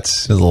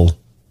that's a little...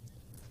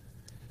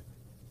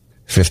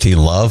 15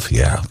 Love,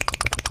 yeah.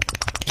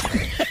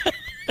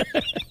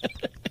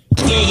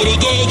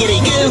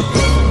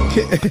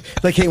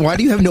 Like, hey, why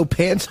do you have no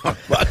pants on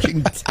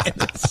watching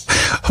tennis?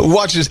 Who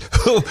watches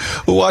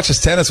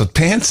tennis with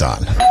pants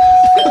on?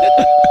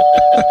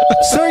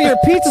 Sir, your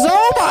pizza's...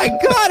 Oh, my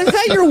God, is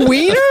that your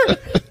wiener?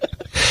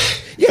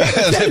 Yeah,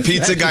 the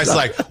pizza guy's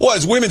like, what,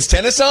 is women's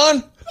tennis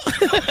on?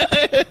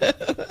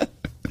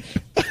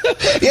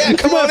 Yeah,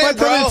 come on in,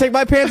 bro. Take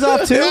my pants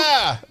off, too?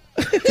 Yeah.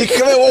 You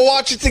come in, we'll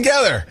watch it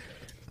together.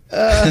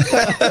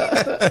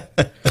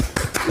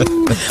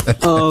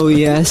 Oh,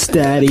 yes,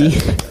 Daddy.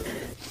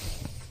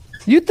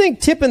 You think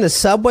tipping the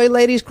subway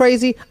lady's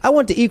crazy? I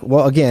went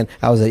to again,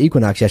 I was at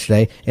Equinox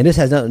yesterday, and this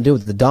has nothing to do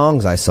with the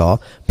dongs I saw.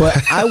 But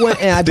I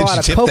went and I Did bought you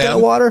a tip coconut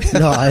them? water.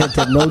 No, I didn't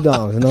tip no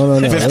dongs. No.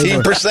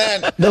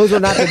 15%. Those were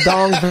not the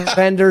dong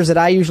vendors that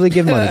I usually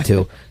give money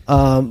to.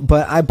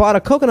 But I bought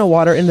a coconut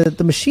water, and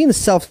the machine is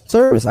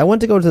self-service. I went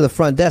to go to the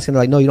front desk, and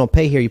they're like, no, you don't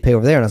pay here, you pay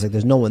over there. And I was like,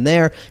 there's no one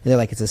there. And they're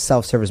like, it's a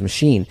self-service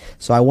machine.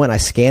 So I went, I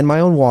scanned my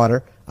own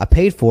water, I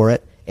paid for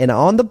it, and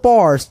on the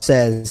bar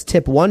says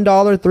tip $1,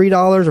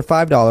 $3, or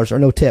 $5, or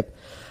no tip.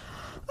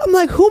 I'm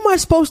like, who am I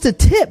supposed to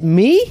tip?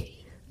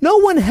 Me? No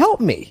one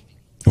helped me.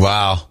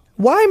 Wow.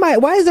 Why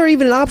is there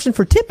even an option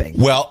for tipping?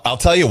 Well, I'll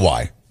tell you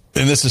why.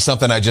 And this is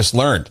something I just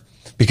learned.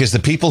 Because the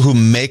people who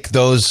make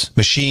those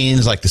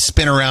machines, like the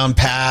spin around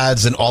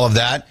pads and all of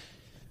that,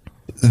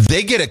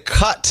 they get a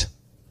cut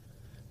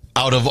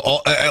out of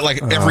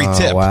every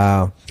tip.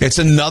 Wow. It's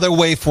another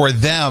way for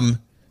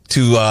them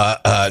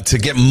to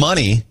get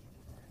money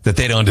that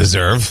they don't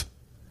deserve.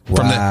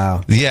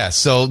 Wow.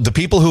 So the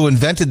people who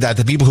invented that,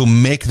 the people who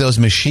make those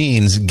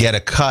machines get a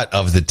cut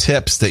of the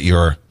tips that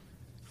you're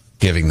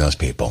giving those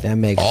people. That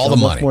makes all so the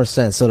much money. more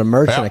sense. So the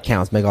merchant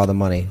accounts make all the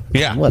money.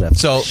 Yeah. What a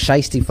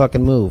shiesty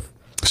fucking move.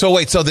 So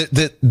wait, so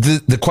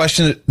the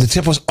question, the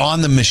tip was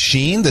on the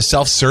machine, the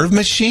self-serve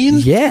machine?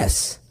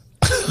 Yes.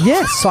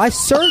 Yes. So I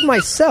served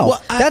myself.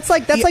 Well, that's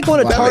like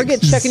going to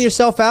Target, checking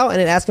yourself out, and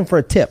then asking for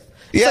a tip.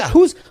 It's Yeah.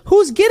 like,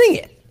 who's getting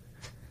it?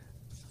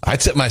 I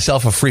tipped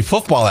myself a free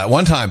football at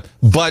one time,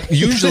 but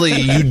usually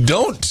you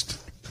don't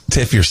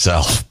tip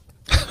yourself.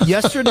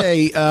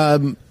 Yesterday,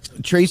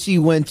 Tracy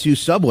went to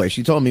Subway.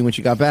 She told me when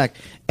she got back,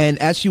 and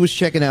as she was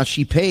checking out,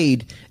 she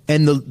paid,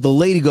 and the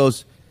lady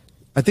goes,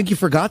 I think you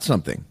forgot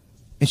something.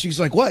 And she's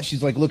like, what?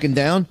 She's like looking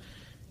down.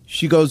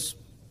 She goes,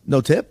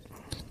 no tip?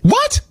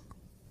 What?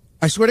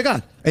 I swear to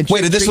God. And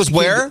Wait, this was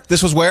where?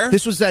 This was where?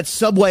 This was at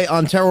Subway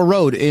on Terrell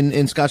Road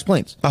in Scotch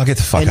Plains. I'll get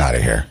the fuck out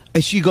of here.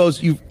 And she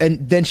goes,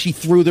 and then she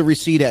threw the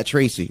receipt at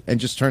Tracy and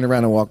just turned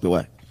around and walked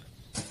away.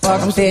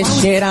 Fuck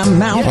this shit, I'm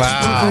out.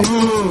 Wow.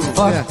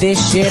 Fuck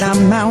this shit,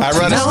 I'm out. I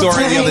read a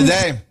story the other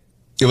day.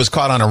 It was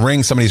caught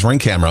on somebody's Ring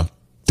camera.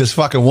 This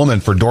fucking woman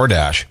for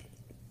DoorDash.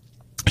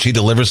 She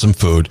delivers some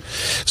food.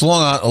 It's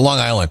Long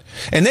Island.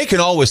 And they can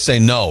always say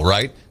no,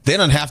 right? They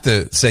don't have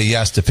to say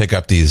yes to pick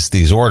up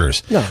these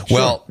orders. No,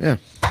 well, sure.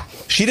 Yeah.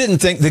 She didn't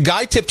think, the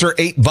guy tipped her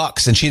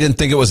 $8 and she didn't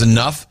think it was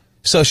enough.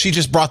 So she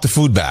just brought the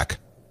food back.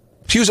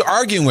 She was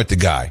arguing with the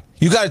guy.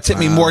 You got to tip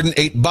me more than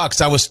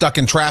 $8. I was stuck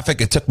in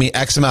traffic. It took me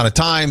X amount of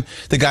time.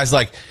 The guy's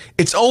like,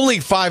 it's only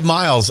 5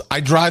 miles.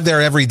 I drive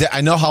there every day.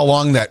 I know how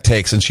long that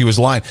takes. And she was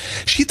lying.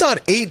 She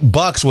thought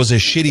 $8 was a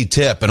shitty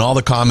tip. And all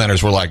the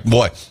commenters were like,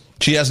 boy,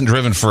 she hasn't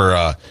driven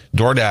for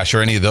DoorDash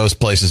or any of those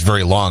places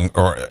very long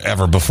or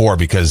ever before,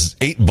 because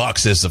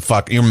 $8 is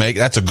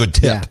that's a good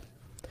tip. Yeah.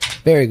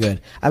 Very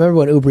good. I remember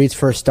when Uber Eats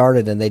first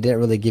started, and they didn't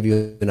really give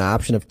you an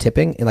option of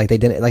tipping, and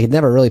it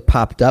never really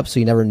popped up, so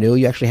you never knew.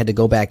 You actually had to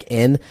go back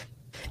in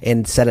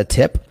and set a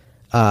tip.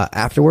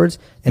 afterwards,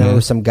 and there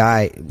was some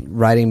guy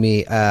writing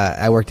me.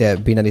 I worked at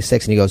B96,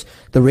 and he goes,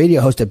 "The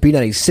radio host at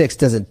B96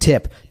 doesn't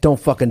tip. Don't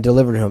fucking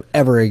deliver to him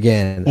ever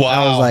again." Wow.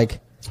 I was like,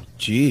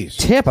 Jeez.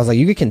 tip? I was like,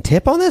 you can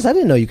tip on this? I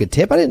didn't know you could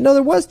tip. I didn't know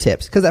there was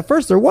tips, because at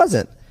first there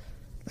wasn't.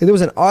 Like, there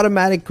was an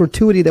automatic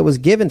gratuity that was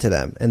given to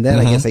them, and then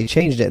I guess they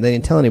changed it, and they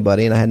didn't tell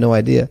anybody, and I had no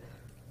idea.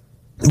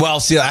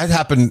 Well, see, that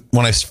happened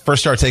when I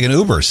first started taking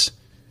Ubers.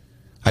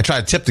 I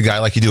tried to tip the guy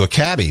like you do a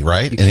cabbie,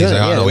 right? And he's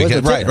like, "Oh, no, we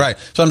can't." Right.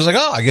 So I'm just like,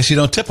 "Oh, I guess you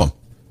don't tip him."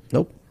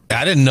 Nope.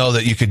 I didn't know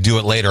that you could do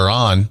it later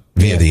on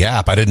via the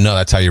app. I didn't know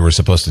that's how you were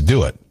supposed to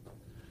do it.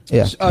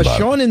 Yeah.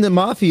 Sean in the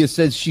Mafia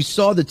says she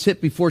saw the tip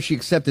before she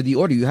accepted the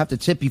order. You have to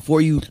tip before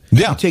you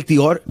take the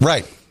order.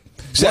 Right.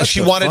 So What she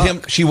the wanted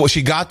fuck? him.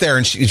 She got there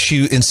and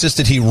she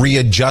insisted he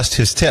readjust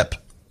his tip.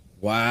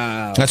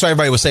 Wow. That's why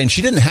everybody was saying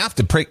she didn't have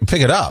to pick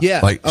it up.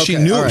 Yeah. Like Okay, she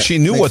knew all right. she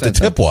knew Makes what the sense,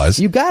 tip was.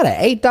 You got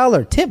an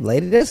 $8 tip,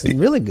 lady. That's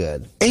really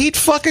good. $8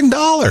 fucking.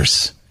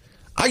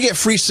 I get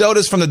free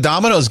sodas from the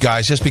Domino's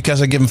guys just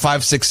because I give them $5,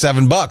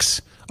 $6,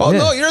 $7. Oh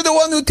no, you're the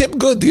one who tipped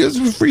good. Here's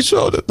a free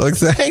soda. Like,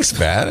 thanks,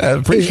 man. I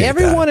appreciate Is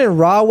everyone that. in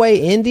Rahway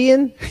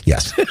Indian?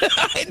 Yes.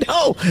 I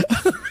know.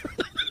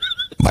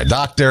 My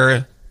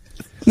doctor.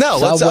 No,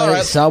 let's all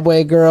right.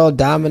 Subway girl,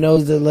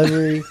 Domino's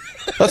delivery.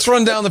 Let's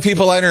run down the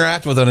people I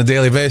interact with on a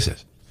daily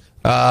basis.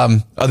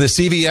 The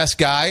CVS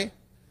guy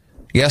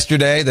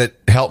yesterday that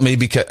helped me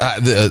because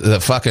the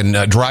fucking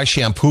dry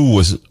shampoo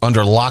was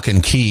under lock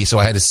and key, so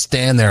I had to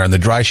stand there in the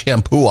dry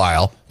shampoo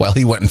aisle while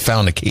he went and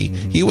found a key.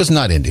 He was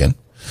not Indian.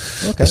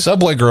 Okay. The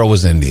Subway girl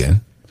was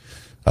Indian.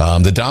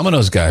 The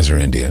Domino's guys are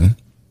Indian.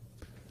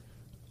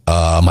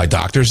 My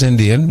doctor's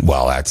Indian.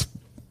 Well, that's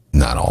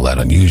not all that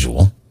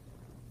unusual.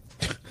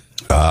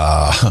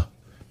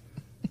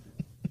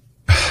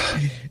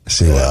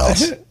 See what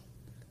else?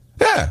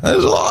 Yeah,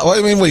 there's a lot. What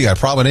do you mean? What, you got a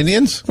problem with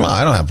Indians? Well,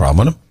 I don't have a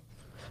problem with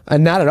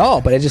them. Not at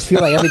all, but I just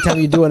feel like every time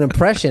you do an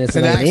impression, it's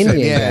An an accent,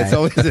 Indian guy. it's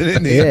always an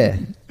Indian. Yeah.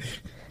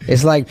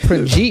 It's like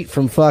Pranjit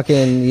from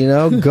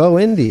fucking, Go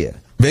India.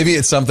 Maybe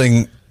it's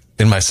something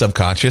in my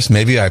subconscious.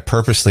 Maybe I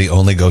purposely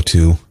only go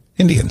to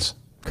Indians.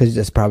 Because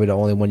that's probably the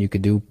only one you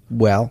could do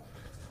well.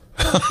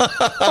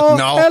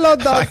 No. Hello,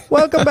 Doc.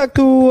 Welcome back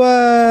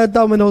to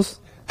Domino's.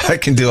 I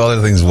can do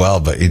other things well,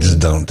 but you just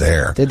don't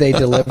dare. Did they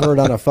deliver it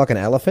on a fucking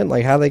elephant?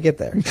 Like, how'd they get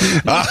there?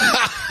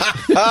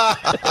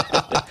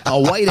 A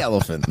white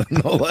elephant,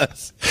 no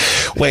less.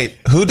 Wait,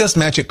 who does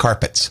magic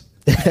carpets?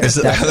 Is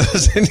it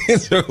those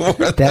Indians who wore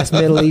that? That's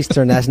Middle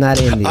Eastern. That's not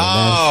Indian.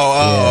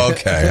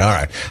 Okay. All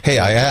right. Hey,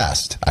 I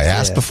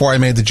asked before I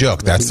made the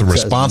joke. That's the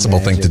responsible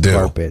thing to do.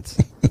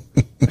 Carpets.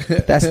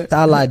 That's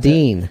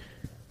Aladdin.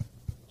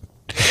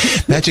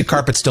 Magic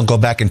carpets don't go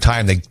back in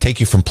time. They take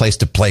you from place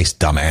to place,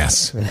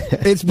 dumbass.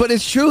 But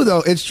it's true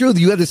though. It's true.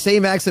 You had the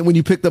same accent when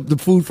you picked up the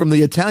food from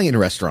the Italian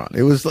restaurant.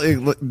 It was like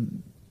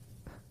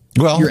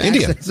Well, your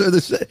Indian. accents are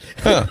the same.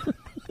 Huh.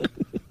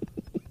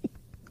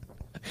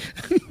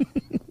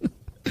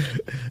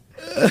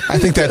 I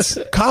think that's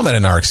common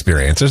in our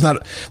experience. There's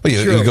not. Well,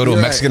 you go to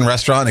a Mexican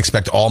restaurant and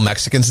expect all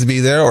Mexicans to be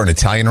there, or an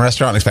Italian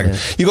restaurant and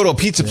expect. You go to a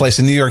pizza place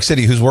in New York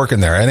City. Who's working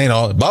there? It ain't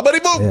all bobbity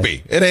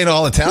boopy. It ain't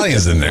all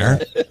Italians in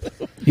there.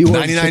 You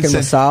want chicken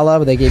masala,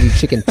 but they gave you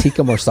chicken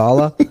tikka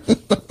masala.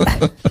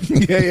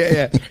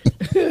 Yeah.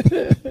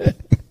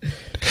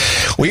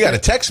 We got a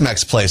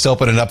Tex-Mex place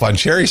opening up on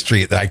Cherry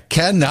Street that I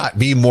cannot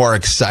be more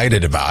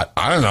excited about.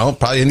 I don't know.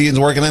 Probably Indians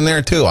working in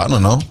there too. I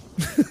don't know.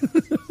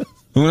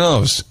 Who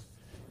knows?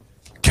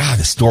 God,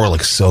 the store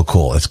looks so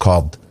cool. It's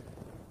called,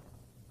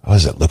 what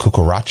is it, La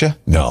Cucaracha?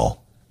 No.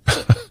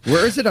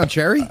 Where is it on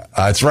Cherry?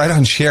 It's right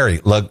on Cherry.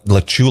 La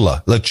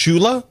Chula. La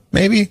Chula,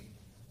 maybe?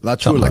 La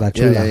Chula. La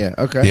Chula. Yeah.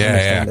 Okay.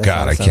 Yeah.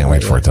 God, I can't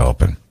wait for it to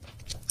open.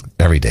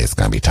 Every day it's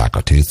going to be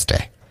Taco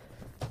Tuesday.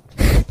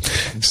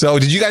 So,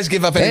 did you guys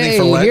give up anything Hey,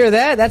 for you Lent? hear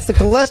that? That's the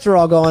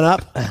cholesterol going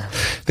up.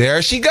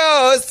 There she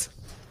goes.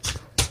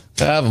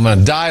 I'm going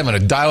to die. I'm going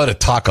to die with a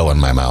taco in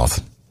my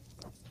mouth.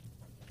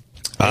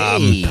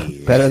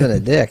 Better than a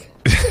dick.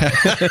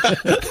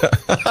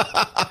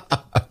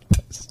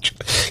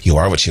 You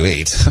are what you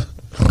eat.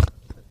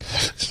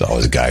 There's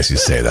always guys who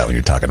say that when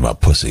you're talking about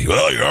pussy.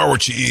 Well, you are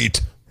what you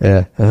eat.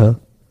 Yeah. Uh-huh.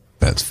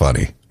 That's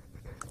funny.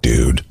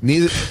 Dude.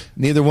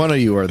 Neither one of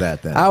you are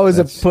that then. I was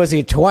a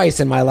pussy twice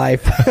in my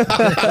life.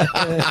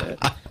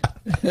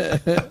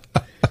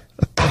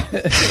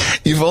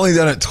 You've only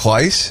done it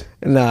twice?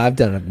 No, I've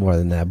done it more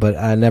than that, but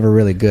I never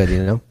really good,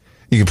 You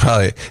could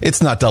probably,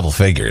 it's not double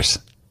figures.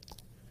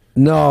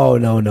 No.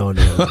 There's something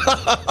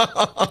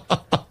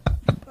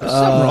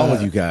wrong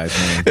with you guys,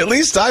 man. At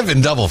least I've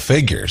been double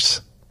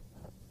figures.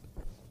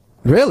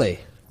 Really?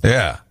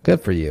 Yeah.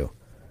 Good for you.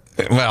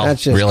 Well,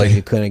 That's just 'cause really?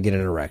 you couldn't get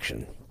an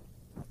erection.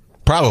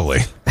 Probably.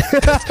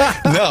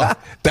 No,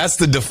 that's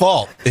the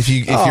default. If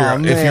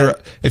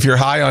you're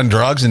high on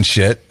drugs and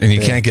shit and you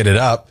can't get it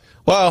up,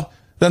 well,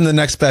 then the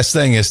next best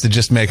thing is to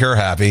just make her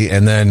happy,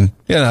 and then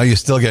you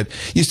still get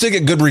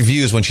good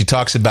reviews when she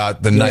talks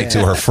about the night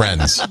to her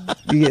friends.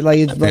 You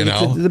get,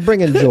 to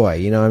bringing joy.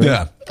 You know what I mean?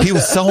 Yeah, he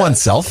was so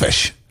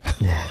unselfish.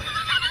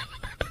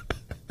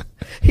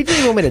 He didn't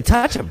even want me to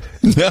touch him.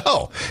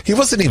 No, he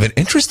wasn't even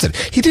interested.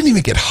 He didn't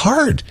even get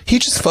hard. He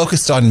just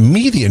focused on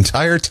me the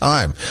entire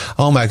time.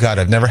 Oh my God,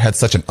 I've never had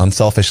such an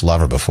unselfish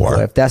lover before.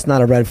 Well, if that's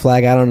not a red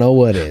flag, I don't know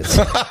what is.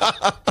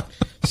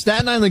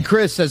 Staten Island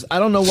Chris says, I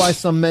don't know why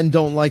some men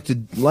don't like to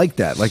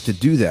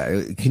do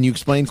that. Can you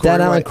explain, Corey?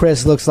 Staten Island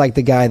Chris looks like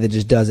the guy that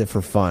just does it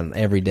for fun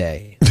every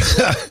day.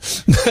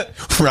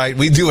 Right,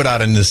 we do it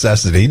out of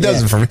necessity. He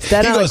does it for me.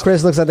 Staten Island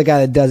Chris looks like the guy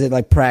that does it,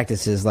 like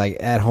practices, like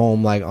at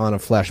home, like on a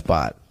flesh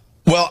bot.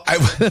 Well,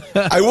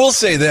 I will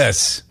say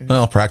this.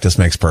 Well, practice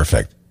makes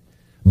perfect.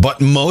 But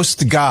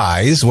most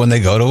guys, when they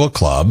go to a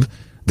club,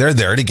 they're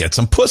there to get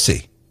some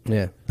pussy.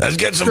 Yeah. Let's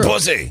get some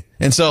pussy.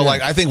 And so,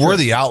 I think we're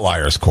the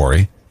outliers,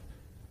 Corey.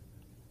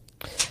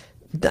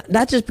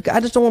 I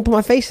just don't want to put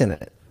my face in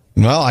it.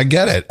 Well, I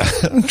get it.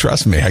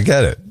 Trust me, I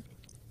get it.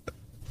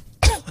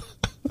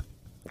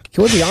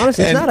 Can we be honest?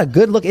 It's not a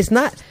good look. It's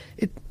not.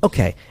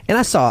 Okay. And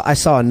I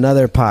saw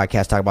another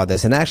podcast talk about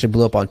this, and it actually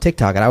blew up on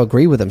TikTok, and I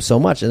agree with them so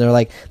much. And they're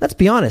like, let's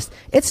be honest.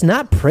 It's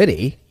not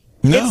pretty.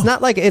 No.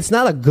 It's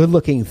not a good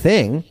looking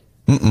thing.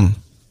 Mm-mm.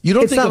 You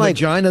don't think a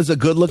vagina's a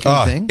good looking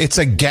thing? It's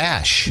a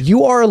gash.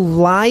 You are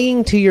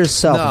lying to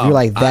yourself if you're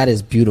like, that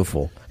is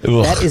beautiful.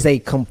 Ugh. That is a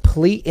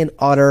complete and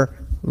utter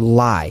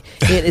lie.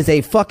 It is a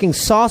fucking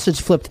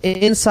sausage flipped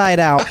inside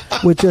out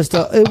with just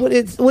a. What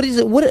is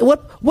it?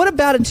 What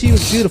about it to you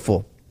is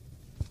beautiful?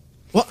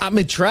 Well, I'm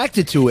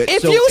attracted to it.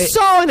 If you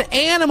saw an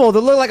animal that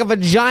looked like a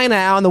vagina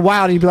out in the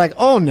wild, you'd be like,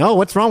 "Oh no,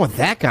 what's wrong with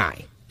that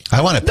guy?" I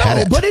want to pet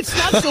it. But it's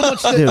not so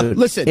much. Dude,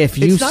 listen, if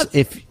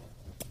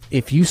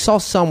you saw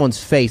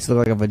someone's face look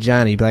like a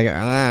vagina, you'd be like,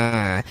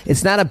 "Ah,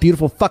 it's not a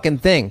beautiful fucking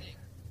thing."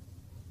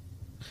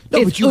 No,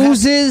 it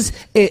oozes.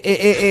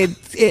 It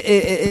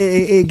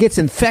gets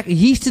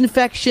yeast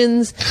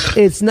infections.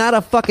 It's not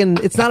a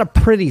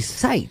pretty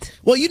sight.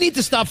 Well, you need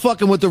to stop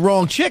fucking with the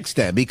wrong chicks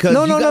then, because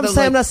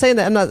I'm not saying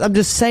that. I'm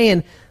just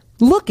saying,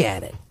 look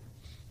at it.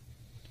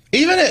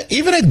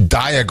 Even a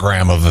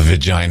diagram of a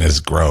vagina is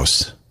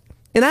gross.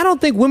 And I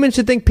don't think women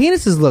should think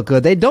penises look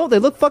good. They don't. They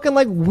look fucking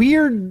like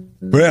weird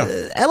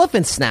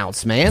elephant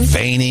snouts, man.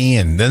 Veiny,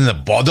 and then the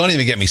ball. Don't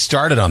even get me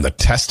started on the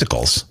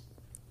testicles.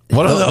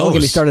 What are those? Don't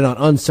get me started on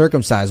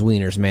uncircumcised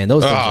wieners, man.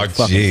 Those things are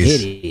fucking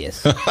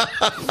hideous.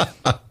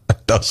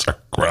 Those are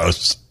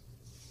gross.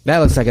 That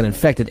looks like an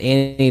infected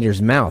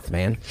anteater's mouth,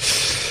 man.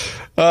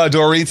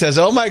 Doreen says,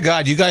 "Oh my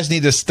God, you guys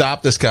need to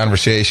stop this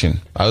conversation."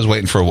 I was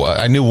waiting for.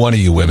 I knew one of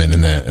you women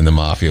in the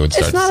mafia would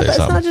start to say something.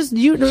 It's not just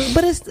you,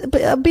 but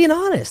I'm being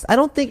honest. I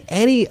don't think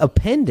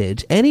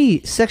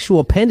any sexual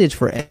appendage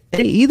for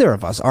either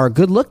of us are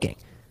good looking.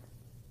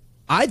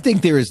 I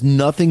think there is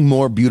nothing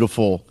more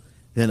beautiful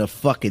than a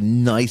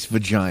fucking nice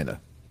vagina.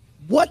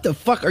 What the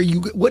fuck are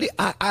you? What?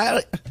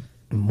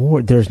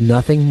 There's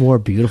nothing more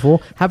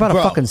beautiful. How about a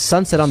fucking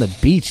sunset on the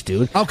beach,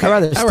 dude? Okay, I'd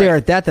rather stare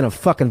at that than a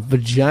fucking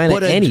vagina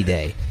any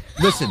day.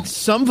 Listen,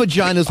 some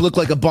vaginas look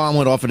like a bomb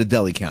went off at a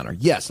deli counter.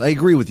 Yes, I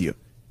agree with you.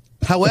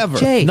 However,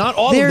 Jay, not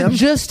all of them. They're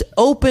just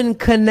open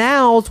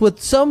canals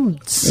with some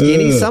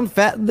skinny, some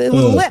fat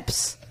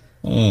lips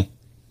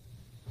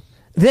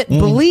that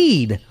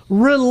bleed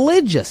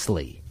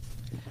religiously.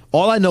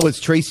 All I know is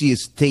Tracy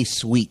tastes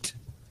sweet.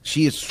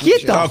 She is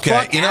sweet. Get the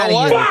fuck you know out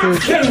what?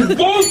 of here, dude.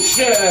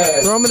 Bullshit!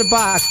 Throw him in the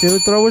box,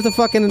 dude. Where's the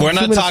fucking... We're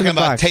not talking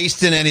about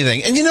tasting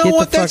anything. And you know Get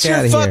what? the That's fuck your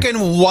outta here.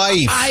 fucking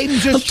wife. I'm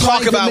just Don't talk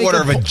trying to about make what a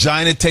her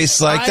vagina tastes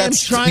like.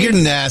 You're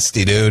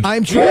nasty, dude.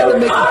 I'm trying to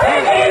make a point.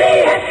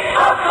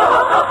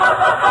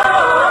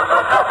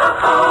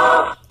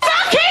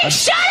 Fucking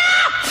shut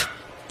up!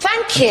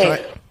 Thank you.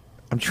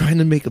 I'm trying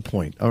to make a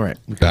point. All right.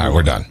 All right,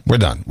 we're done. We're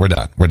done.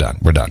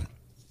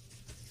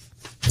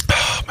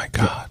 Oh, my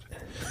God.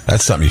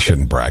 That's something you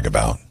shouldn't brag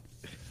about.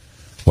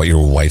 What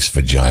your wife's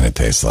vagina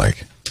tastes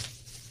like.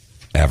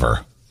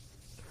 Ever.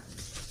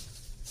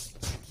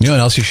 You know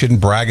what else you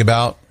shouldn't brag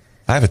about?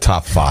 I have a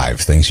top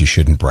 5 things you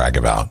shouldn't brag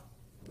about.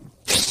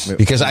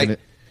 Because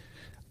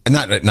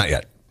not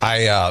yet.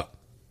 A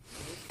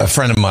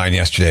friend of mine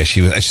yesterday,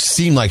 it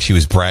seemed like she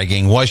was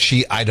bragging. Was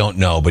she? I don't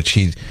know. But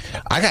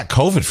I got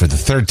COVID for the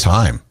 3rd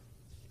time.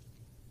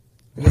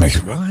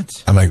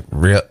 What? I'm like,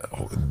 real?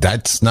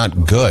 That's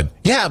not good.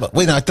 Yeah, but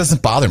wait, no, it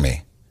doesn't bother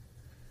me.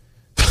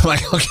 I'm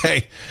like,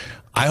 okay,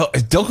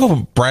 don't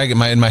go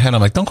bragging. In my head,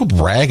 I'm like, don't go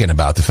bragging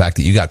about the fact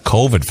that you got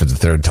COVID for the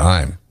 3rd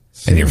time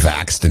and you're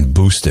vaxxed and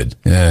boosted.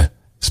 Yeah,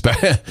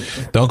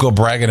 don't go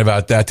bragging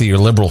about that to your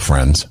liberal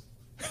friends.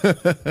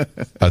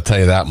 I'll tell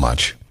you that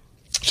much.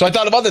 So I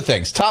thought of other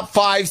things. Top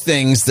 5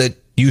 things that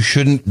you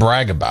shouldn't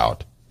brag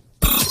about.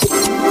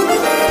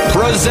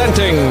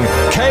 Presenting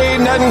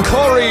Kane and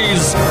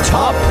Corey's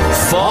Top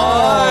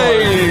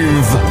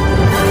 5.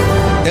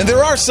 And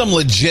there are some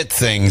legit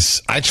things.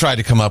 I tried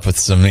to come up with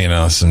some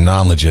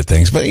non-legit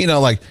things. But,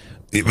 like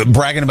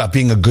bragging about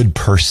being a good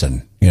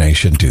person. You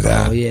shouldn't do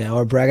that. Oh, yeah.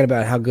 Or bragging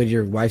about how good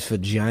your wife's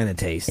vagina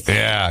tastes.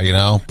 Yeah,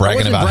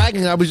 bragging about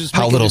I was just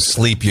how little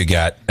sleep you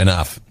get.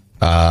 Enough.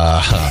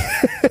 I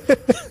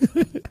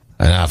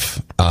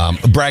Enough.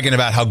 Bragging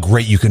about how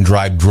great you can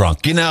drive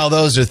drunk. You know,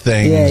 those are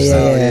things.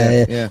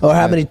 Yeah. Or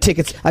how many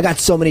tickets. I got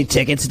so many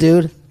tickets,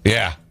 dude.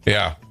 Yeah.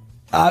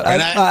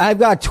 I've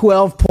got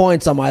 12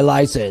 points on my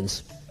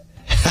license.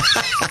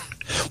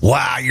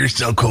 Wow, you're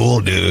so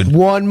cool, dude.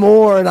 One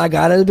more and I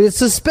gotta be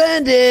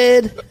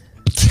suspended.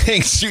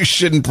 Things you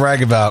shouldn't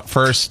brag about.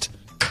 First,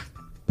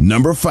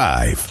 number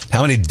 5.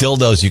 How many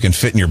dildos you can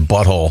fit in your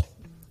butthole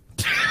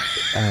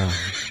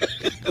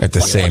at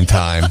the same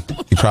time.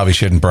 You probably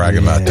shouldn't brag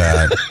about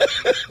that.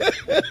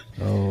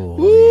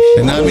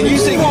 And I'm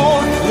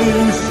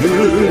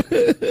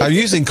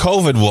using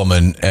COVID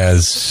woman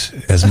as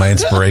my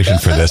inspiration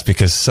for this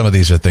because some of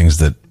these are things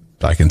that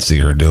I can see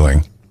her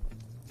doing.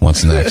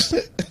 What's next?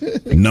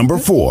 Number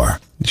 4.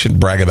 You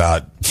shouldn't brag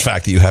about the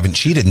fact that you haven't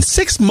cheated in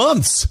 6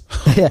 months.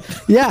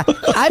 Yeah,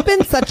 I've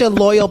been such a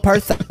loyal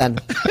person.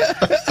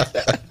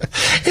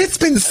 It's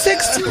been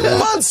 6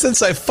 months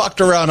since I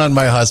fucked around on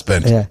my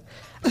husband. Yeah.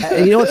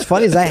 You know what's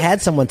funny is I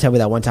had someone tell me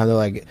that one time. They're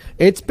like,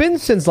 "It's been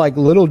since like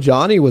little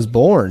Johnny was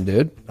born,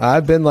 dude.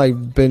 I've been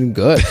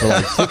good for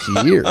like 6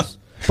 years,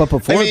 but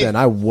before then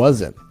I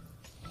wasn't."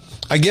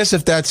 I guess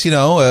if that's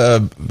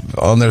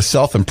on their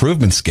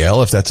self-improvement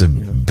scale, if that's a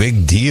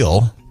big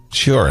deal,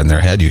 sure. In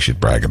their head, you should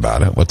brag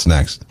about it. What's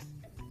next?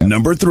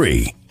 Number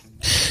 3.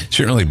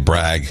 Shouldn't really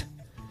brag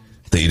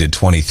that you did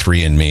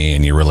 23andMe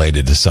and you're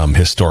related to some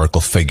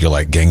historical figure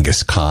like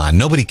Genghis Khan.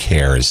 Nobody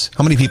cares.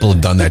 How many people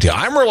have done that to you?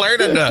 I'm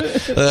related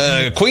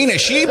to Queen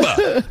of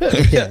Sheba.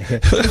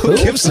 Who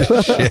gives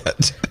a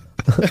shit?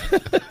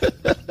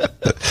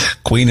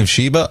 Queen of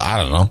Sheba?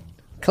 I don't know.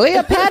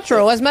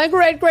 Cleopatra was my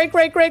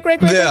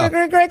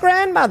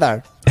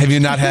great-great-great-great-great-great-great-grandmother. Have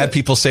you not had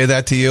people say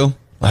that to you?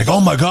 Like,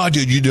 oh my God,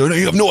 dude, you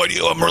have no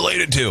idea who I'm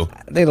related to.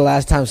 I think the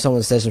last time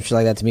someone said some shit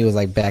like that to me was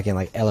like back in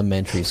like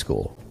elementary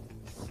school.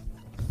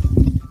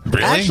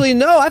 Really? Actually,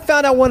 no. I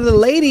found out one of the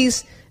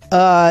ladies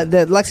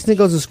that Lexington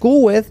goes to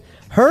school with,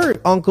 her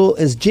uncle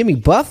is Jimmy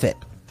Buffett.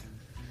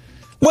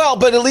 Well,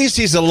 but at least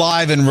he's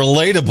alive and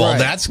relatable. Right,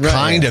 That's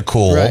kind of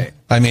cool. Right.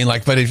 I mean,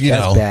 like, but if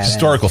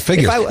historical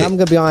figures. I'm going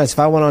to be honest. If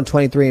I went on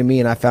 23andMe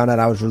and I found out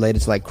I was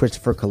related to like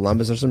Christopher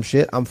Columbus or some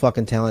shit, I'm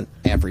fucking telling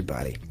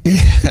everybody.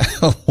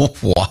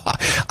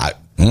 Why?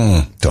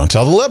 Don't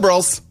tell the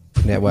liberals.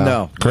 Yeah, well,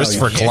 No.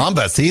 Christopher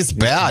Columbus, he's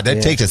bad.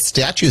 That takes his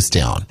statues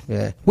down.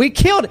 Yeah. We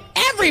killed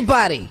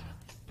everybody.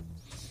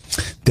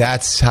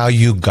 That's how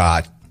you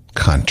got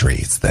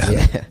countries then.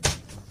 Yeah.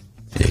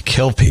 You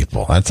kill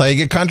people. That's how you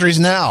get countries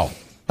now.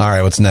 All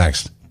right, what's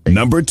next?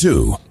 Number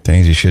 2.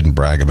 Things you shouldn't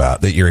brag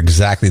about. That you're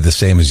exactly the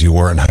same as you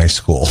were in high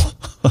school.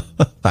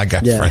 I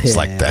got friends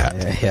like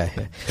that. Yeah.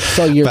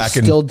 So you're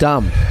still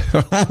dumb.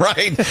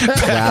 Right.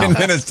 Back in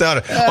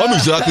Minnesota. I'm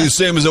exactly the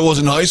same as I was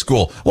in high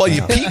school. Well,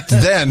 you peaked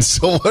then,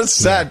 so what's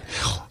that?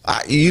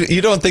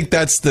 You don't think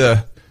that's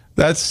not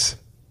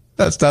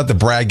the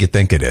brag you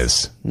think it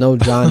is. No,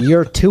 John,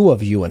 you're 2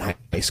 of you in high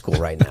school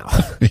right now.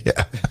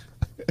 Yeah.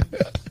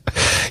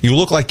 You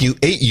look like you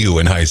ate you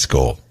in high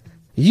school.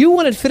 You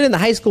wouldn't fit in the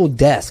high school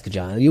desk,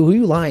 John. Who are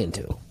you lying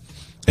to?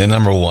 And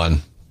number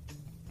 1.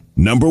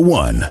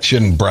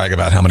 Shouldn't brag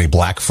about how many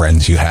black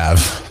friends you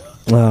have.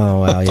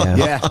 Oh, well,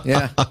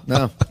 yeah.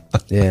 No.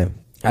 Yeah.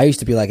 I used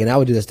to be like, and I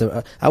would do this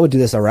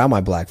around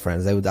my black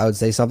friends. I would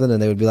say something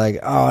and they would be like,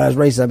 "Oh, that's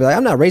racist." I'd be like,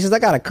 "I'm not racist. I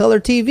got a color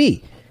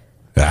TV."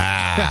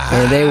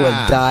 And they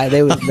would die.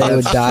 They would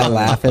die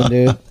laughing,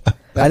 dude.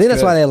 I think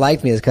that's why they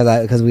liked me, is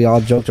because we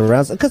all joked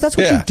around. Because that's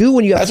what you do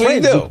when you have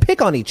friends. You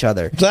pick on each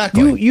other.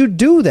 Exactly. You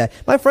do that.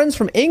 My friend's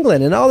from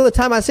England, and all the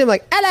time I see him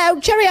like, "Hello,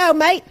 cheerio,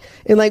 mate,"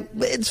 and like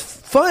it's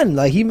fun.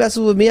 Like he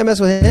messes with me, I mess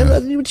with him.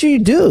 That's what you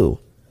do.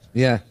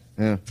 Yeah.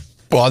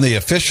 Well, on the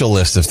official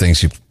list of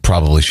things you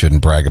probably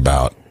shouldn't brag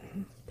about,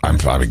 I'm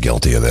probably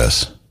guilty of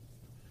this.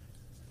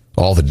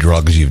 All the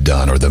drugs you've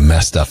done or the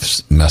messed up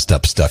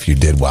stuff you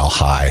did while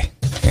high.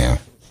 Yeah.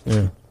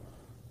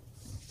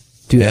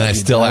 Dude, and I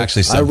still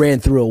actually say, I ran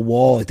through a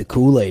wall like the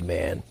Kool-Aid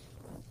man.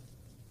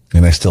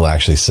 And I still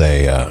actually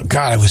say,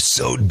 God, I was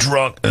so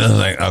drunk. And I'm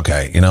like,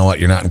 okay, you know what?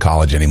 You're not in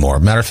college anymore.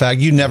 Matter of fact,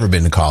 you've never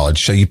been to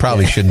college, so you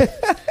probably shouldn't.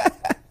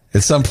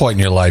 At some point in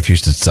your life, you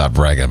should stop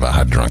bragging about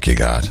how drunk you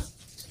got.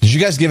 Did you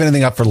guys give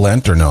anything up for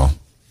Lent or no?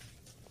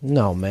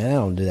 No, man, I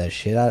don't do that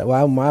shit.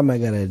 Why am I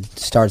going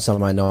to start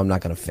something I know I'm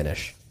not going to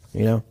finish?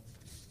 You know?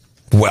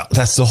 Well,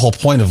 that's the whole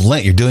point of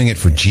Lent. You're doing it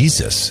for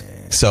Jesus.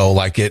 So,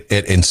 like, it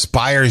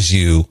inspires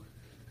you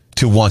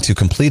to want to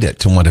complete it,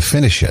 to want to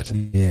finish it.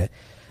 Yeah.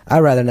 I'd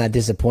rather not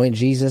disappoint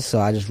Jesus, so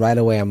I just right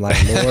away I'm like,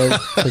 Lord,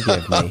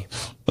 forgive me.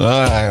 All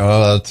right,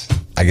 well,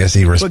 I guess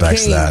he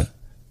respects that.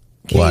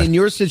 Kane, in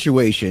your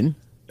situation,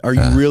 are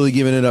you really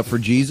giving it up for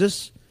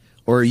Jesus,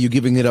 or are you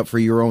giving it up for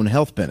your own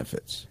health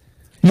benefits?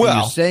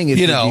 Well, you're saying it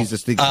for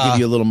Jesus to give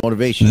you a little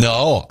motivation.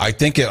 No, I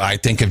think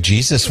of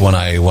Jesus when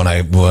I want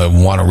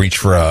to reach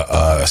for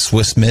a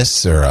Swiss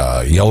Miss or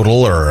a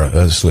Yodel or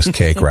a Swiss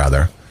cake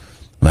rather.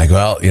 I'm like,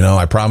 well,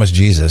 I promised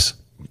Jesus,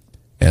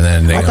 and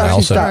then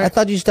I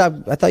thought you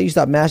stopped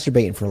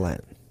masturbating for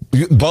Lent.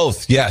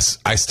 Both, yes.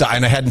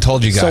 And I hadn't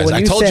told you guys.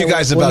 I told you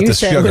guys about the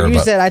sugar. When you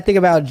said I think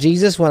about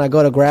Jesus when I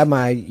go to grab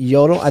my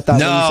yodel, I thought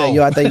when you said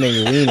yo, I thought you meant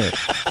your wiener.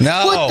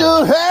 No. What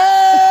the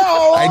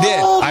hell? I did.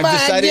 I've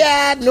decided.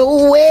 God,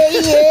 no way.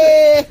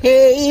 Yeah.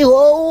 Hey,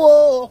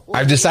 whoa, whoa.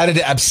 I've decided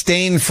to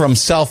abstain from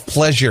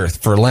self-pleasure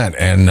for Lent.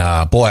 And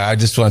boy, I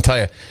just want to tell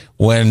you,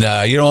 when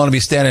you don't want to be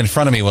standing in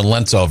front of me when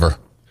Lent's over.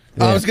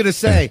 Yeah. I was going to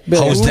say.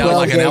 Hose down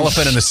like an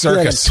elephant in the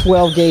circus. Like a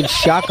 12-gauge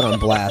shotgun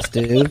blast,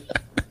 dude.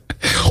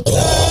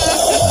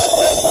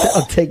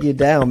 That'll take you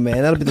down,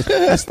 man.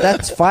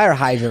 That's fire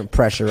hydrant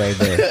pressure right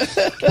there.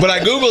 But I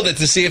Googled it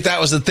to see if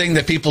that was the thing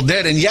that people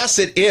did. And yes,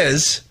 it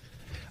is.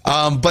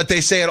 But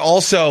they say it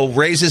also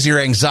raises your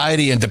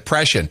anxiety and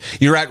depression.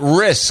 You're at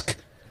risk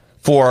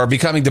for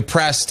becoming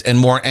depressed and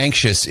more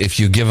anxious if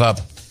you give up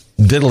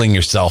diddling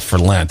yourself for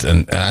Lent.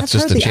 And that's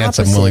just a chance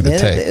I'm willing to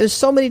take. There's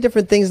so many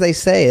different things they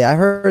say. I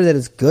heard that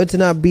it's good to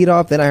not beat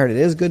off. Then I heard it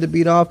is good to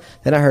beat off.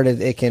 Then I heard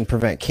it can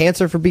prevent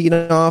cancer from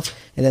beating off.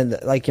 And then,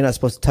 like, you're not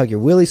supposed to tug your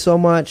willy so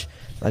much.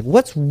 Like,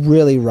 what's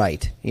really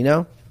right, you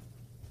know?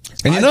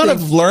 And you know what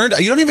I've learned?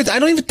 I don't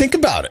even think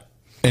about it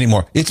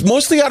anymore. It's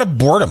mostly out of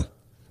boredom.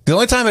 The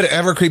only time it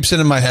ever creeps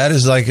into my head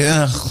is like,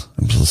 I'm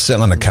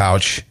sitting on the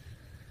couch.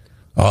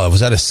 Oh, was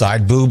that a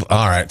side boob?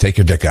 All right, take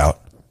your dick out.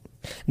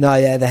 No,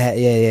 yeah,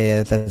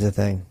 that's the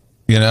thing.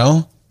 You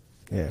know?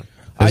 Yeah.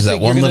 There's that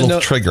one little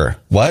trigger.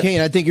 What?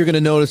 Kane, I think you're going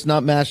to notice,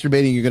 not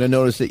masturbating, you're going to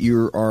notice that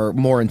you are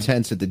more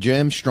intense at the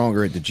gym,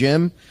 stronger at the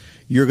gym.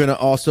 You're going to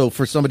also,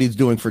 for somebody who's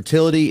doing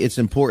fertility, it's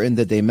important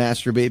that they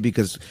masturbate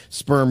because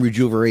sperm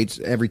rejuvenates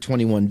every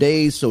 21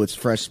 days, so it's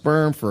fresh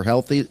sperm for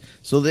healthy.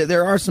 So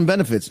there are some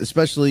benefits,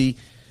 especially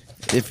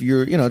if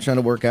you're, trying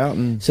to work out.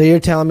 And so you're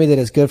telling me that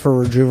it's good for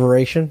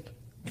rejuvenation?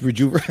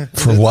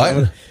 For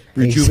what?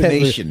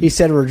 Rejuvenation. He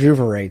said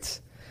rejuvenates.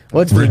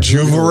 What's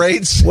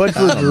rejuvenates? What's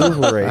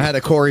rejuvenate? I had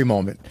a Corey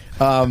moment.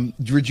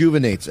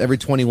 Rejuvenates every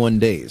 21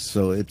 days,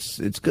 so it's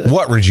good.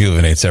 What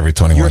rejuvenates every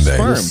 21 days?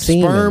 Your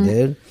semen,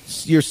 dude.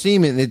 Your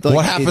semen.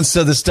 What happens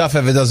to the stuff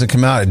if it doesn't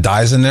come out? It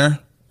dies in there?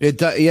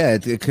 Yeah,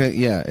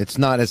 it's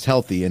not as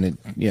healthy, and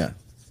yeah.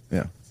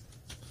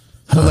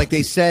 So like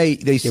they say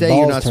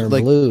you're not turn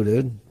like blue,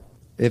 dude.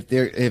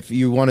 If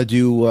you want to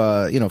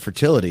do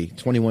fertility,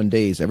 21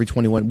 days, every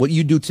 21. What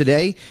you do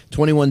today,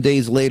 21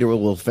 days later, it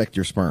will affect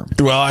your sperm.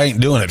 Well, I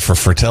ain't doing it for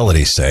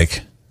fertility's sake.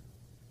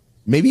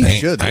 Maybe you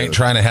should. I ain't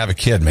trying to have a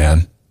kid,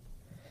 man.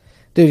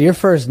 Dude, your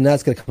first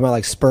nut's gonna come out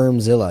like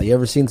Spermzilla. You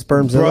ever seen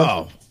Spermzilla?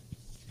 Bro.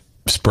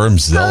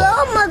 Spermzilla.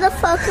 Hello,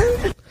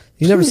 motherfucker.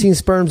 You never seen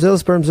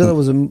Spermzilla? Spermzilla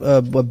was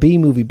a B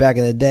movie back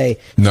in the day.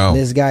 No. And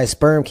this guy's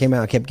sperm came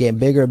out and kept getting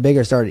bigger and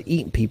bigger, started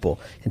eating people.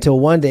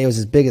 Until one day it was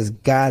as big as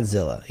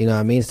Godzilla. You know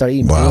what I mean? It started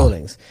eating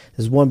buildings.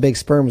 This one big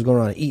sperm was going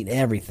around eating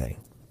everything.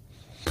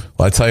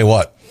 Well, I tell you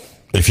what.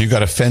 If you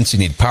got a fence you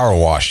need power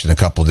washed in a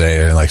couple of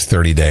days, in like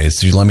 30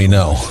 days, you let me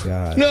know.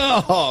 God.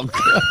 No, God.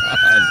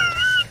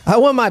 I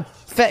want my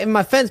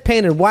fence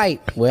painted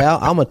white. Well,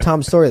 I'm going to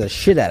Tom Sawyer the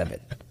shit out of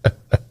it.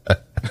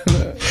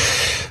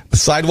 The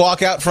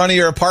sidewalk out front of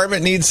your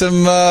apartment needs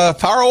some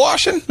power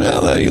washing?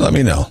 Well, you let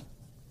me know.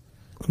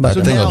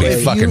 That thing will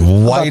be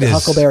fucking white as...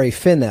 Huckleberry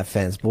Finn, that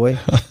fence, boy.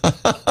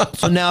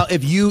 So now,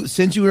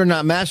 since you are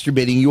not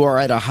masturbating, you are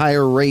at a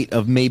higher rate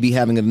of maybe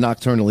having a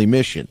nocturnal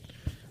emission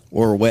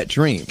or a wet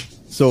dream.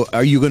 So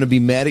are you going to be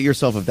mad at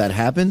yourself if that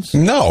happens?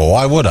 No,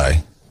 why would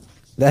I?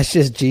 That's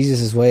just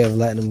Jesus' way of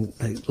letting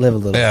him live a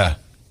little. Yeah.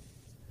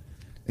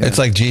 It's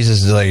like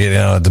Jesus is like,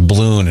 the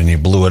balloon and you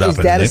blew it up and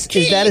is that a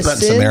let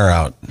sin? some air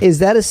out. Is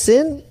that a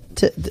sin?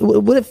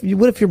 What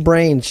if your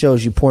brain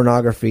shows you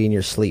pornography in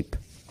your sleep?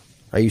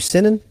 Are you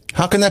sinning?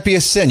 How can that be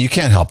a sin? You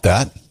can't help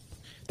that.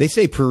 They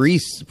say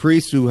priests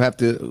who have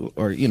to,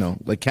 or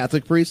like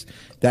Catholic priests,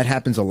 that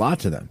happens a lot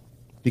to them.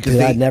 Because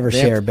I'd never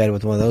share a bed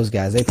with one of those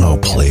guys. They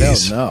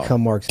please.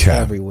 Cum marks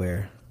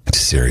everywhere.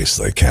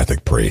 Seriously,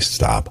 Catholic priest,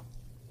 stop.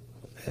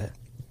 Yeah.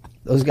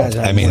 Those guys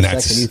have more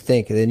sex than you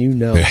think, and then you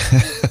know.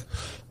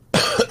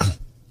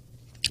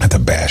 Not to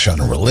bash on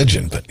a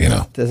religion, but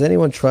Does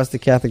anyone trust the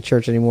Catholic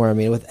Church anymore? I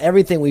mean, with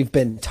everything we've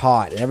been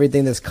taught and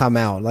everything that's come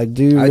out, like,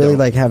 do you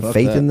really have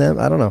faith in them?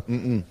 I don't know.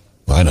 Mm-mm.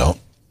 I know.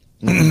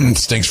 It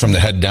stinks from the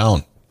head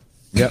down.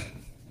 Yep.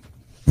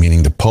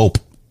 Meaning the Pope.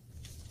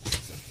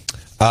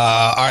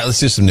 All right, let's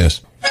do some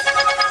news. And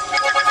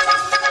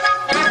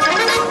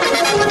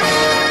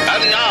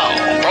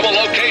now, from a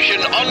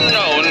location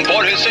unknown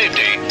for his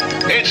safety,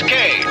 it's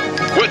Kane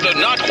with the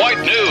Not Quite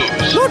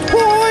News. Not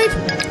quite.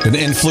 An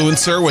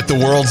influencer with the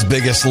world's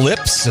biggest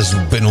lips has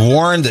been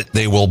warned that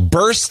they will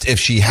burst if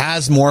she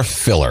has more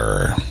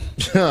filler.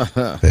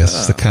 This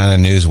is the kind of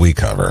news we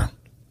cover.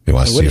 You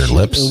want to see her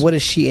lips? What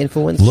is she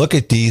influence? Look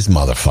at these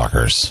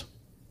motherfuckers.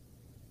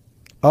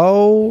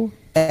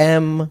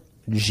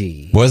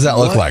 OMG. What does that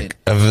look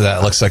like?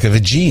 That looks like a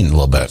vagine a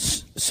little bit.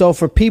 So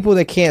for people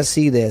that can't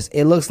see this,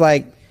 it looks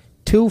like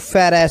two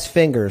fat ass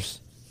fingers,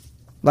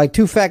 like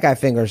two fat guy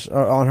fingers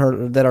on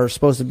her that are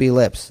supposed to be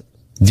lips.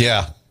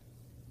 Yeah.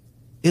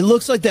 It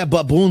looks like that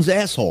baboon's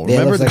asshole.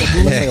 Yeah, Remember it looks like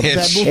a baboon?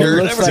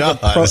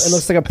 it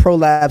looks like a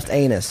prolapsed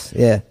anus.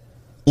 Yeah.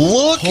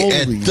 Look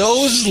at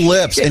those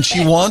lips, and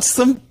she wants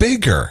them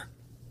bigger.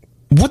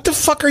 What the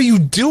fuck are you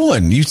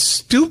doing, you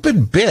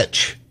stupid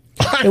bitch?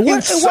 And why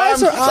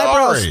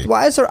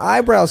is her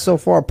eyebrows so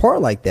far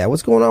apart like that?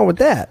 What's going on with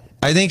that?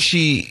 I think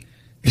she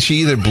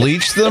either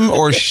bleached them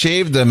or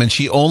shaved them, and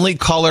she only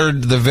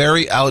colored the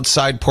very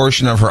outside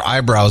portion of her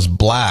eyebrows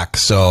black.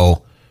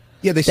 So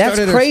yeah, that's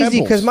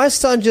crazy because my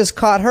son just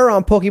caught her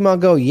on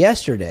Pokemon Go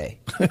yesterday.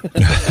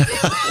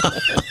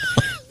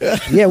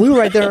 Yeah, we were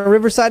right there in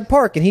Riverside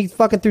Park, and he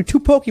fucking threw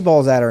 2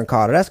 Pokeballs at her and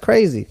caught her. That's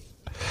crazy.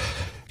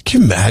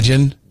 Can you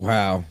imagine?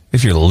 Wow.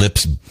 If your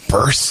lips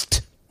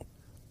burst,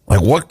 like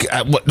what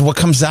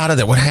comes out of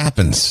that? What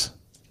happens?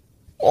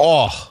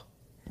 Oh,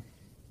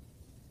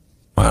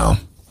 wow.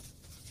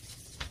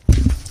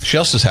 She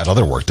also has had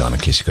other work done, in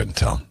case you couldn't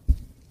tell.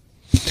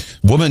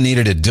 Woman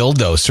needed a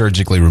dildo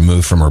surgically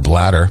removed from her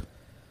bladder.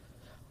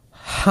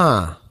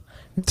 Huh.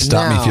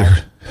 Stop me if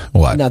you're...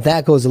 What? Now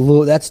that goes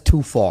that's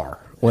too far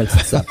once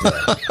it's up there.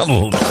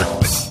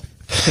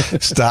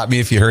 Stop me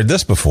if you heard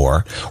this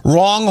before.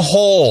 Wrong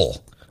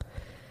hole.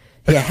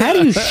 Yeah, how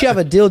do you shove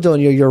a dildo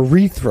in your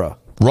urethra?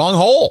 Wrong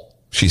hole,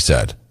 she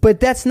said. But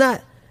that's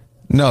not...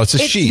 No, it's a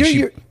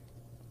she.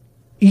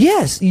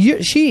 Yes,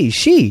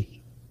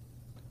 she.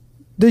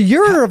 The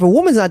ureter of a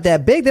woman's not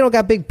that big. They don't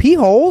got big pee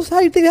holes. How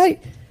do you think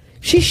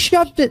she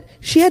shoved it?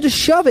 She had to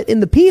shove it in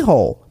the pee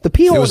hole. The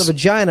pee hole and the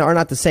vagina are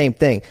not the same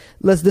thing.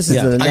 This is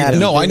an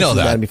anatomy. I know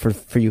that. Anatomy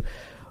for you.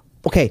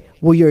 Okay,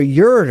 well, your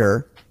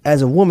ureter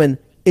as a woman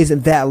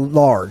isn't that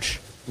large.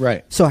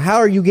 Right. So how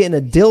are you getting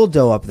a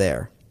dildo up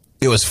there?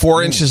 It was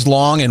 4 inches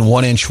long and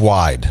 1 inch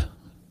wide.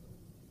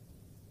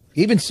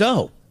 Even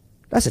so.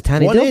 That's a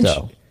tiny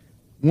dildo.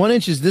 1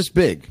 inch is this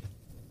big.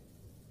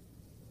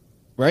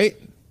 Right?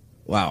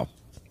 Wow.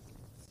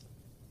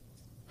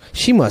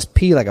 She must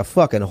pee like a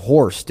fucking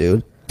horse,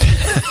 dude.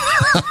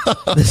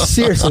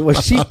 Seriously, when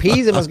she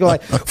pees, it must go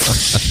like...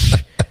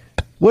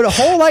 With a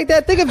hole like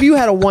that, think if you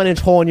had a 1 inch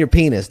hole in your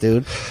penis,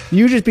 dude.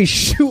 You'd just be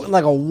shooting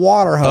like a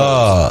water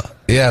hose.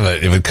 Yeah,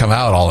 but it would come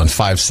out all in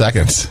 5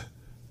 seconds.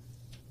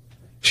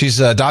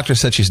 Doctor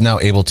said she's now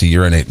able to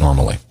urinate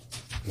normally.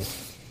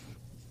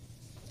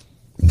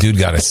 Dude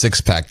got a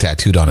 6-pack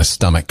tattooed on his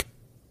stomach.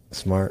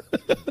 Smart.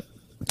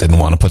 Didn't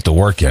want to put the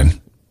work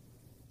in.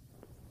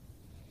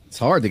 It's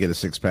hard to get a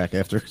 6-pack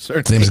after a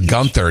certain His name's age.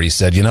 Gunther. He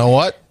said, you know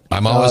what?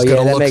 I'm always going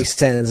to look... that makes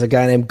sense. A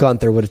guy named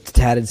Gunther with a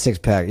tatted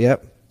 6-pack.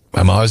 Yep.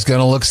 I'm always going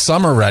to look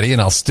summer ready,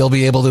 and I'll still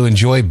be able to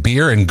enjoy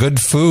beer and good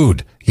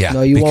food. Yeah,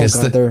 no, you because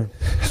won't, Gunther.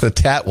 The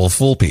tat will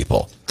fool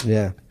people.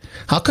 Yeah.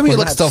 How come you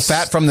look so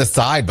fat from the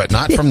side, but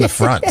not from the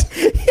front?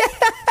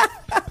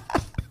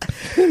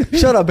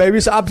 Shut up, baby.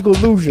 It's an optical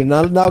illusion.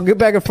 Now get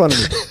back in front of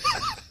me.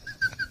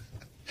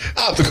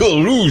 Optical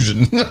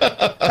illusion.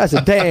 That's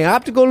a dang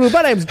optical illusion.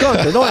 My name's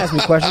Gunther. Don't ask me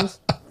questions.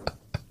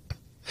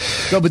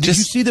 No, but did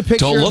you see the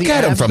picture? Don't look of the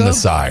at him abs, from though? the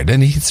side,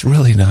 and it's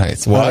really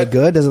nice. What?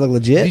 Good? Does it look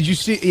legit? Did you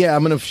see? Yeah,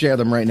 I'm going to share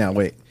them right now.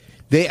 Wait.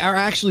 They are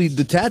actually,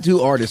 the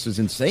tattoo artist is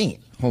insane.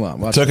 Hold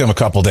on. It took him a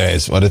couple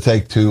days. What did it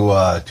take? 2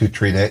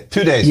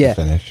 days to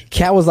finish.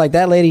 Cat was like,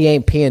 that lady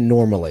ain't peeing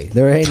normally.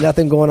 There ain't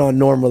nothing going on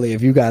normally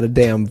if you got a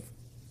damn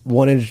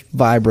 1 inch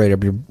vibrator.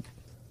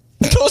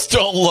 Those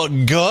don't look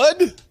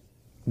good.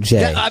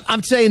 Jay. Yeah,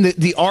 I'm saying that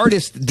the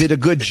artist did a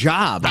good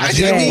job.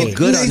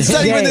 It's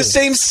not even the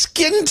same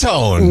skin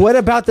tone. What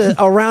about the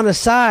around the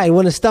side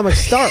when the stomach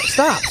stops?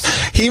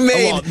 He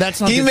made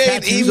that's not the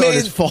tattoo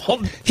artist's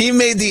fault. He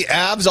made the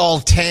abs all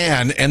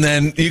tan, and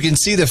then you can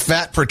see the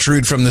fat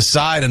protrude from the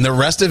side, and the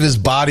rest of his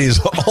body is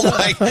all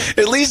like.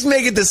 At least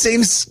make it the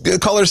same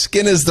color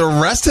skin as the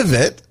rest of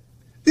it.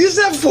 He's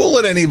not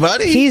fooling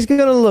anybody. He's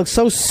gonna look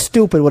so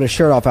stupid with a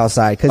shirt off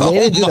outside because they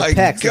didn't do the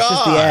pecs. It's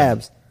just the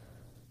abs.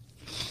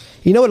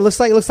 You know what it looks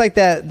like? It looks like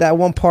that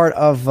one part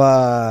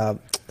of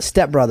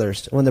Step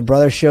Brothers when the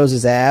brother shows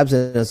his abs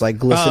and it's like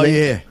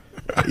glistening.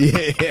 Oh,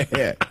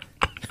 yeah.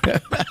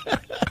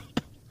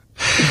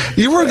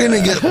 You were going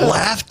to get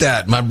laughed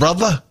at, my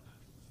brother.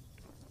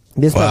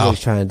 This is what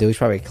he's trying to do. He's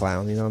probably a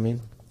clown, you know what I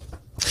mean?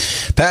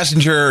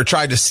 Passenger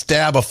tried to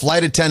stab a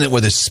flight attendant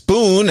with a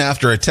spoon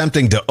after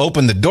attempting to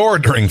open the door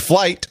during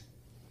flight.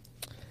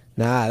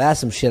 Nah, that's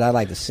some shit I'd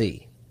like to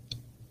see.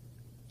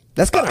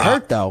 That's going to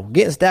hurt, though.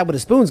 Getting stabbed with a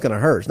spoon is going to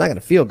hurt. It's not going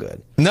to feel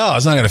good. No,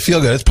 it's not going to feel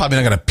good. It's probably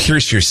not going to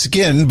pierce your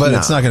skin, but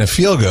it's not going to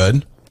feel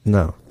good.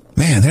 No.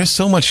 Man, there's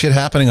so much shit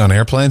happening on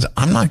airplanes.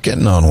 I'm not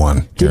getting on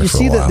one. Did you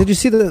see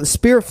the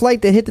Spirit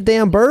flight that hit the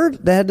damn bird?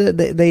 That had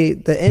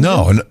the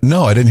engine?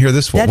 No, I didn't hear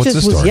this one. That What's just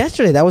this was story?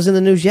 yesterday. That was in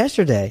the news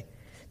yesterday.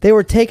 They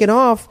were taking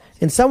off,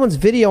 and someone's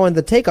videoing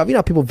the takeoff. You know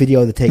how people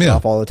video the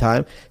takeoff all the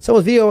time.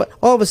 Someone's video.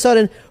 All of a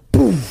sudden,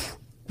 poof.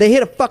 They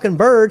hit a fucking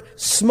bird.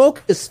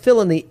 Smoke is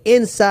filling the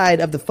inside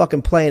of the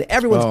fucking plane.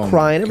 Everyone's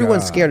crying.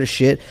 Everyone's scared as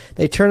shit.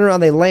 They turn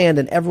around, they land,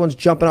 and everyone's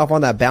jumping off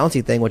on that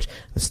bouncy thing, which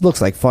this looks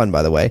like fun,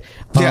 by the way.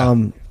 Yeah,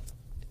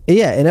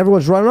 and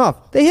everyone's running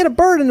off. They hit a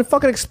bird and it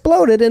fucking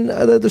exploded, and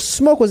the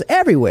smoke was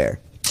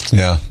everywhere.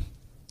 Yeah.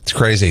 It's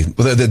crazy.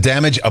 The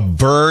damage a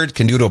bird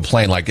can do to a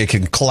plane, like it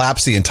can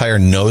collapse the entire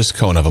nose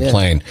cone of a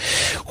plane,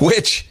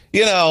 which,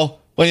 you know,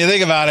 when you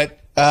think about it,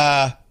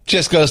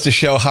 Just goes to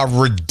show how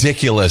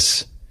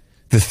ridiculous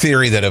the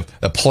theory that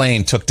a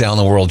plane took down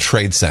the World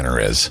Trade Center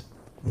is.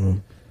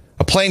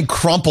 A plane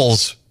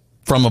crumples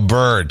from a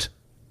bird.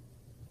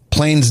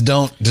 Planes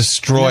don't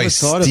destroy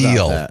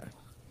steel.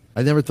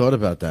 I never thought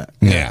about that.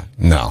 Yeah,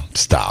 no,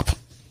 stop.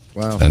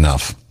 Wow.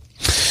 Enough.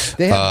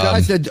 They have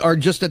guys that are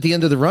just at the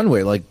end of the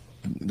runway, like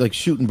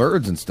shooting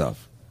birds and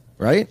stuff,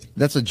 right?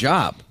 That's a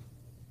job.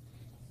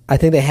 I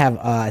think they have.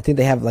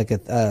 Like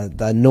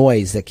the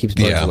noise that keeps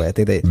birds away. I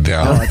think they.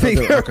 Yeah. I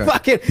think they're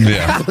fucking.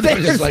 Yeah. They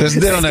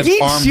don't have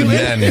armed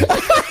men.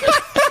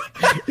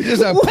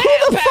 Just Who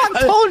the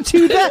fuck told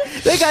you that?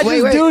 They got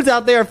these dudes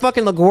out there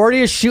fucking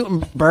LaGuardia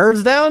shooting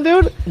birds down,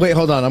 dude. Wait,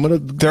 hold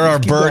on. There are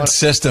bird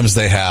systems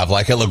they have,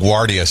 like at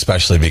LaGuardia,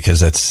 especially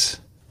because it's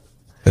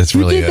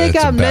really. You think they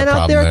got men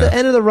out there at the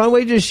end of the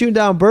runway just shooting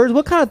down birds?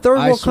 What kind of third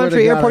world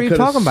country airport are you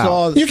talking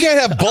about? You can't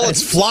have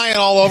bullets flying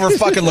all over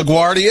fucking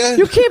LaGuardia.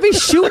 You can't be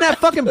shooting at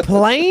fucking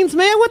planes,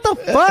 man. What the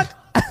fuck?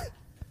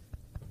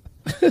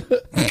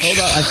 Hold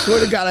on. I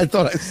swear to God, I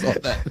thought I saw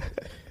that.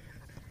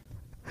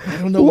 I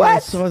don't know why I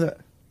saw that.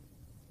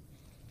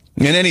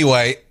 And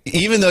anyway,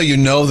 even though you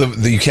know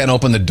that you can't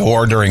open the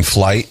door during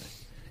flight,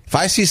 if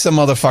I see some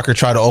motherfucker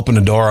try to open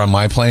the door on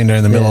my plane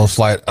during the middle of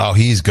flight,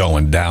 he's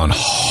going down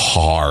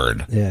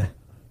hard. Yeah.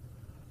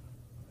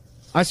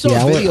 I saw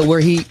a video where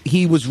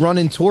he was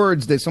running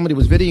towards that. Somebody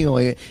was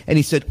videoing it, and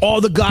he said,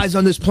 all the guys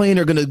on this plane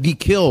are going to be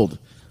killed.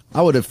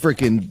 I would have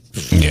freaking...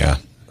 Yeah.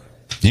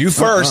 You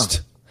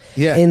first.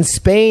 Yeah. In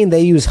Spain,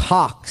 they use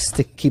hawks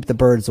to keep the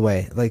birds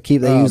away. They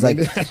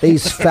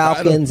use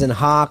falcons and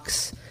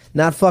hawks,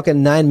 not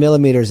fucking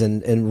 9mm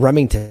and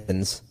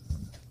Remingtons.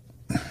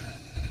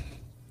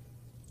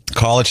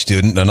 College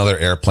student, another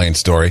airplane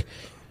story,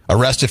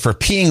 arrested for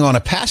peeing on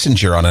a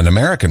passenger on an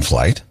American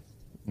flight.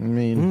 I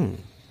mean,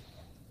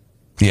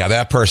 yeah,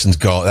 that person's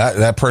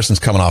that person's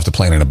coming off the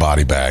plane in a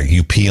body bag.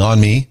 You pee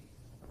on me?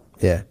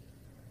 Yeah.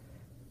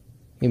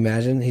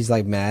 Imagine he's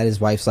like mad. His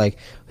wife's like,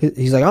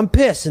 he's like, I'm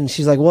pissed, and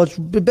she's like, well, it's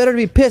better to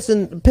be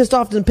pissed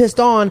off than pissed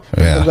on.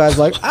 Yeah. The guy's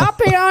like, I'll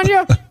pee on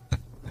you.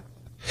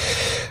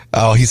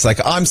 Oh, he's like,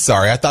 I'm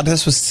sorry. I thought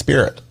this was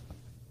Spirit.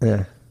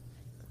 Yeah.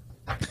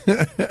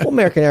 Well,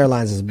 American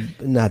Airlines is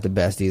not the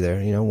best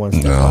either. You know, one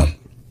step No. up.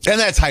 And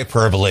that's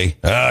hyperbole.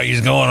 Oh,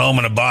 he's going home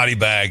in a body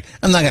bag.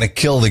 I'm not going to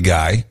kill the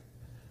guy,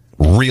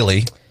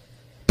 really,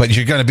 but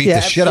you're going to beat the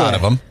shit out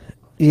of him.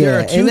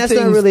 Yeah, and that's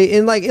not really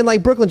in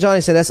like Brooklyn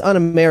Johnny said, that's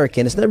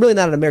un-American. It's really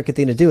not an American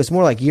thing to do. It's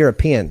more like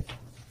European.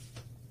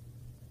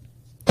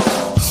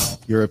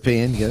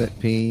 European, get it?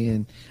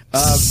 Peeing.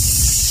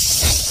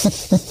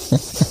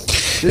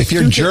 If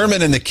you're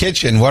German in the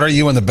kitchen, what are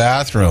you in the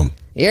bathroom?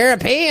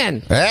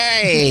 European.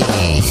 Hey.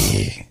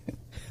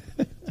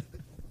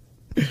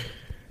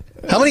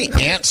 How many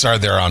ants are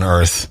there on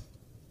Earth?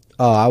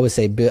 Oh, I would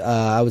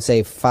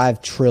say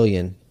 5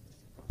 trillion.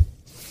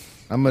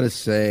 I'm going to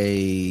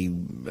say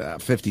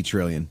 50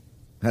 trillion.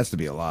 Has to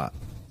be a lot.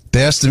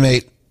 They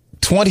estimate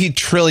 20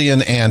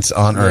 trillion ants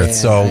on Earth. Yeah,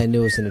 so I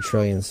knew it was in the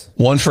trillions.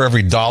 One for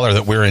every dollar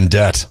that we're in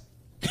debt.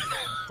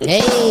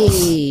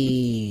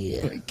 Hey.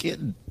 I'm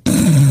kidding.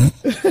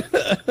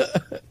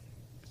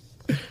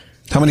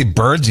 How many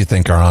birds do you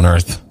think are on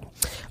Earth?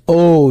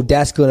 Oh,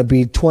 that's going to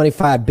be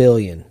 25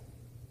 billion.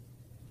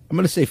 I'm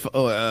going to say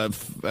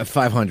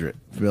 500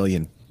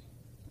 billion.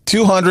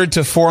 200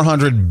 to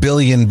 400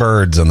 billion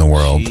birds in the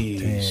world.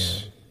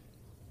 Jeez.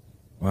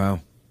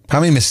 Wow. How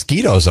many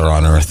mosquitoes are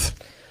on Earth?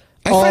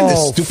 I find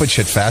this stupid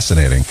shit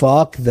fascinating.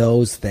 Fuck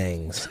those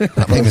things.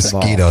 How many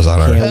mosquitoes on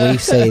Earth? Can we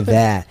say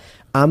that?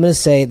 I'm going to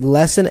say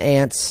less than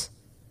ants,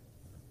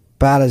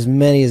 about as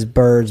many as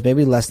birds,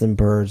 maybe less than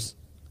birds.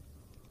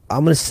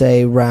 I'm going to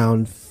say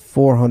around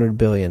 400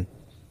 billion.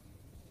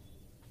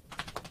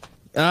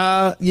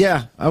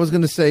 Yeah, I was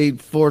going to say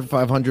 400 to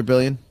 500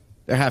 billion.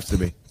 There has to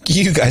be.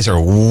 You guys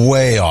are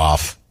way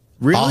off.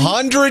 Really?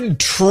 100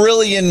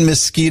 trillion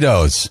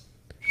mosquitoes.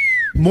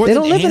 More They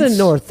than don't live in ants?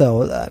 the north,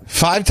 though.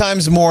 5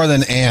 times more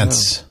than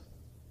ants.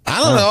 I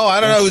don't know.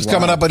 I don't know who's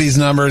coming up with these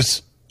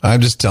numbers.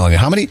 I'm just telling you.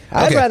 How many?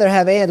 I'd rather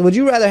have ants. Would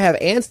you rather have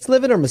ants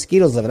living or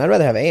mosquitoes living? I'd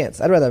rather have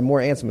ants. I'd rather have more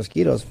ants and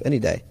mosquitoes any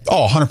day.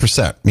 Oh,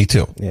 100%. Me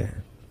too. Yeah.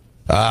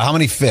 How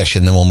many fish?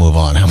 And then we'll move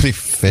on. How many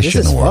fish This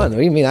in is the world? fun. What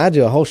do you mean? I'd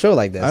do a whole show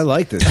like this. I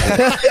like this.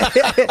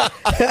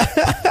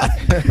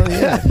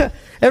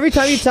 Every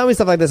time you tell me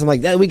stuff like this, I'm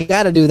like, we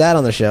got to do that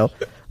on the show.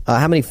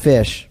 How many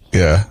fish?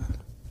 Yeah.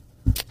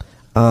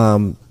 How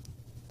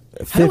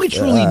do we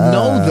truly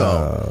know,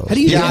 though? How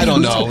do you? Yeah, I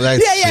don't know.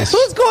 That's Yeah. just-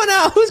 Who's going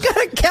out? Who's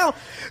going to count?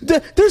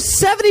 There's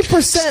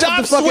 70% Stop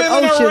of the fucking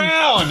swimming ocean.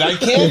 around. I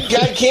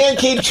can't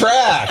keep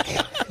track.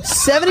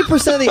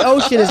 70% of the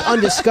ocean is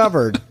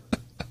undiscovered.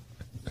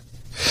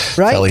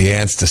 Right? Tell the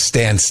ants to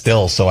stand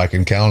still so I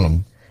can count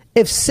them.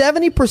 If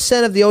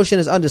 70% of the ocean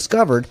is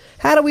undiscovered,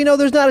 how do we know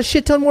there's not a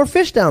shit ton more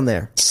fish down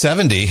there?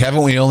 70.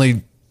 Haven't we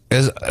only?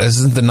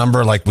 Isn't the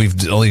number like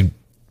we've only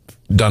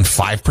done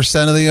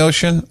 5% of the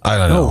ocean? I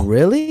don't know. Oh,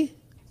 really?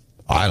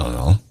 I don't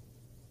know.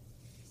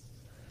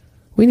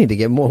 We need to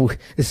get more.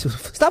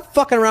 Stop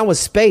fucking around with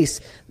space.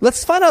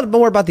 Let's find out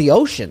more about the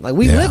ocean. Like,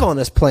 we live on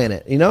this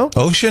planet, you know?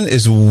 Ocean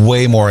is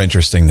way more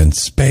interesting than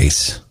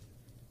space.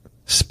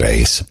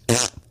 Space.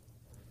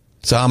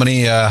 So how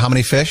many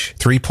fish?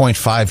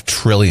 3.5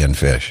 trillion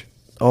fish.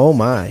 Oh,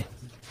 my.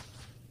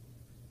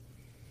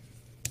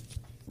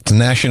 It's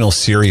National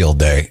Cereal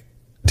Day.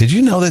 Did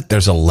you know that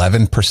there's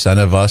 11%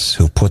 of us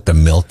who put the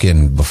milk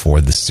in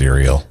before the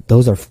cereal?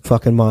 Those are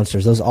fucking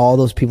monsters. All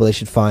those people they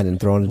should find and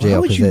throw into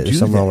jail because there's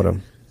something wrong with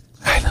them.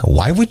 I know.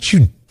 Why would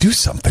you do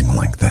something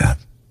like that?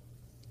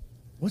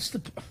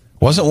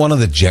 Wasn't one of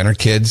the Jenner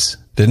kids?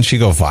 Didn't she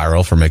go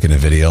viral for making a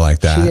video like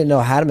that? She didn't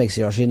know how to make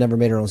cereal. She had never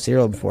made her own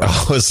cereal before.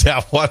 Oh, is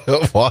that what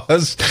it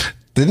was?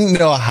 Didn't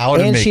know how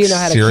to make cereal. And she didn't know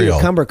how to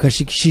cucumber because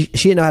she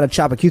didn't know how to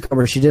chop a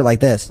cucumber. She did it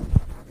like this.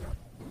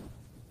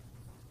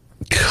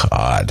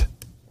 God.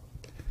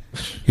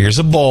 Here's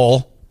a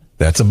bowl.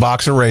 That's a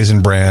box of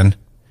Raisin Bran.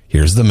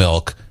 Here's the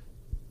milk.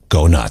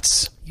 Go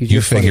nuts. You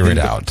figure it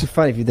out. It's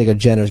funny if you think a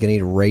Jenner's going to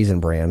eat Raisin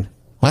Bran.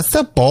 What's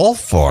the bowl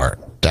for?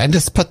 Did I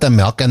just put the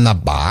milk in the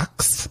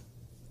box?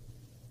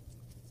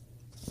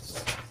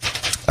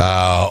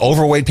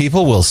 Overweight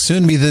people will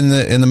soon be in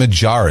the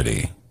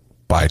majority.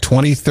 By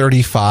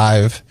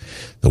 2035,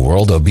 the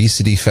World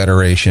Obesity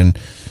Federation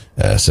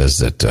says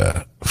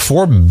that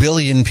 4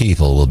 billion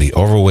people will be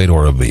overweight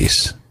or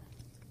obese.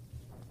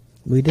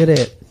 We did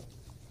it.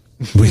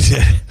 We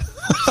did.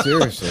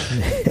 Seriously.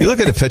 You look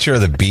at a picture of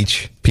the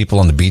beach, people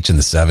on the beach in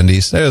the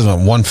 70s, there's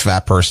one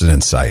fat person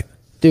in sight.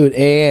 Dude,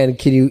 and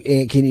can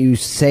you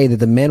say that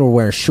the men were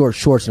wearing short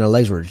shorts and their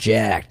legs were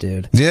jacked,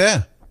 dude?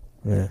 Yeah.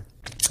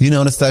 You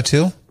noticed that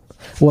too?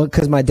 Well,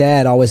 because my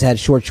dad always had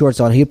short shorts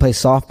on. He'd play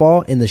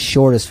softball in the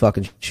shortest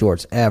fucking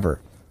shorts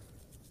ever.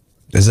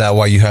 Is that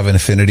why you have an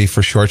affinity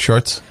for short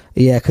shorts?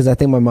 Yeah, because I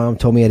think my mom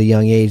told me at a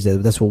young age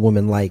that that's what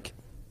women like.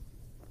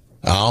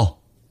 Oh.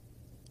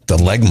 The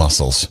leg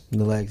muscles.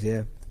 The legs,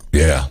 yeah.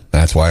 Yeah,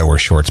 that's why I wear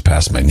shorts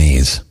past my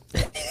knees.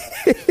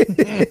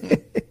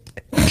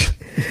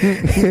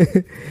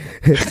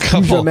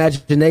 Use your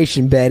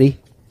imagination, Betty.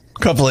 A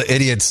couple of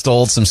idiots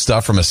stole some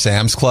stuff from a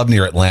Sam's Club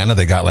near Atlanta.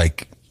 They got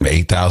like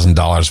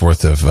 $8,000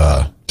 worth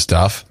of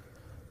stuff.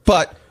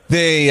 But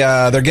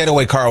their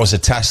getaway car was a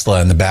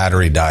Tesla and the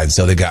battery died,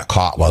 so they got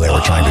caught while they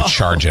were trying to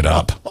charge it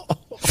up.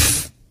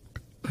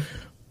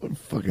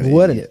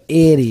 What an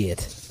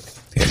idiot.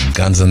 They had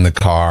guns in the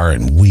car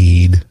and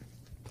weed.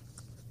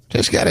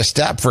 Just got to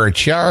stop for a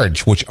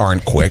charge, which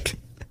aren't quick.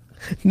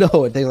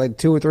 No, it takes like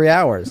 2 or 3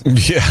 hours.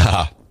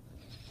 Yeah.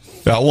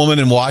 A woman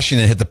in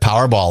Washington hit the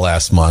Powerball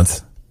last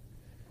month.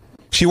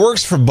 She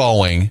works for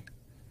Boeing,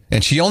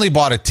 and she only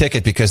bought a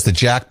ticket because the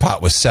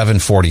jackpot was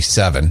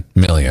 $747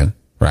 million,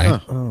 right? Huh.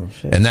 Oh,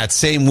 shit. And that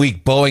same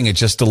week, Boeing had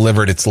just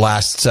delivered its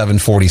last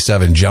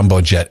 747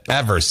 jumbo jet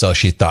ever, so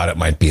she thought it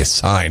might be a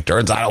sign.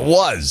 Turns out it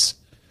was.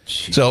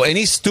 Jeez. So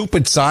any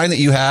stupid sign that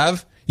you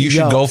have, you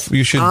should.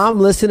 I'm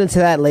listening to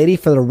that lady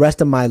for the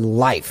rest of my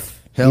life.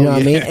 Hell you know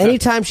what I mean? yeah.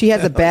 Anytime she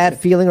has a bad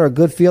feeling or a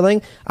good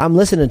feeling, I'm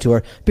listening to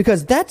her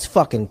because that's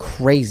fucking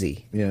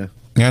crazy. Yeah.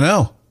 I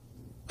know.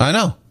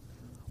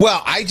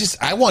 Well,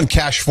 I won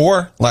cash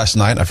 4 last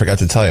night. I forgot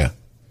to tell you.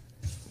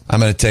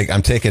 I'm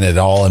taking it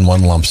all in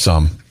one lump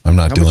sum. I'm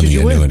not doing the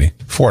annuity.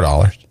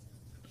 $4.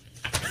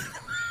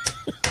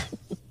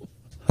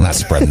 I'm not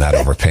spreading that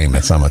over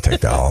payments. I'm going to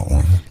take that all at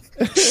once.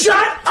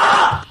 Shut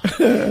up!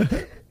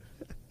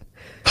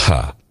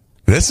 Huh.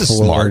 This is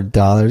smart.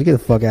 $4. Get the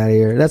fuck out of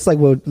here. That's like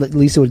what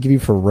Lisa would give you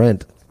for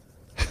rent.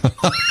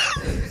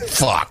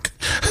 Fuck.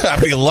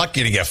 I'd be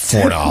lucky to get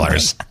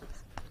 $4.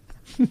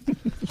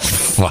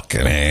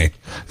 Fucking A.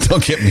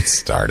 Don't get me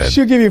started.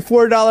 She'll give you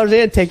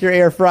 $4 and take your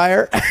air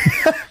fryer.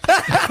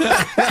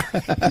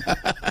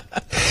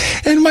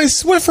 And my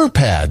Swiffer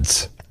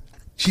pads.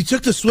 She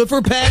took the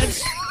Swiffer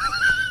pads?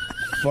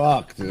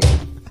 Fuck, dude.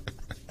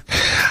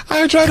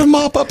 I tried to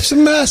mop up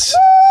some mess.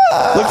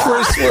 Look for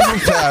a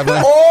Swiffer pad.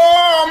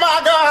 Oh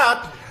my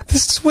God! The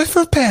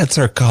Swiffer pads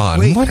are gone.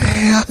 Wait. What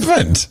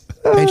happened?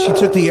 And she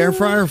took the air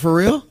fryer for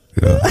real?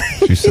 Yeah.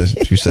 She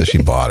says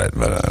she bought it,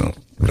 but I don't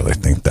really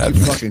think that.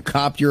 Fucking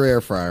copped your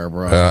air fryer,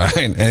 bro.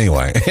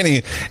 Anyway,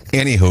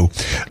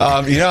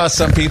 anywho, you know how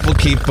some people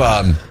keep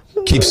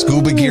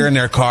scuba gear in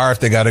their car if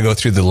they got to go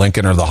through the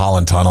Lincoln or the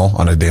Holland Tunnel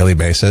on a daily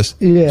basis?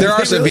 Yeah. There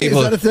are some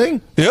people. Is that a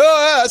thing?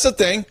 Yeah, that's a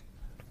thing.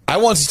 I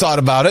once thought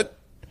about it.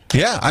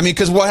 Yeah, I mean,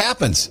 because what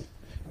happens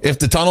if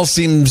the tunnel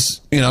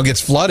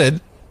gets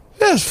flooded?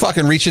 Just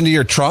fucking reach into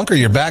your trunk or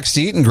your back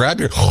seat and grab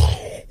your.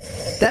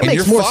 That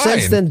makes more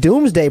sense than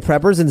doomsday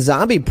preppers and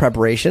zombie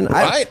preparation.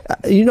 Right.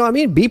 You know what I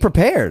mean? Be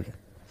prepared.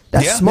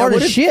 That's smart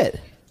as shit.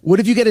 What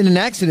if you get in an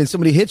accident,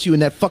 somebody hits you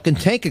and that fucking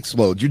tank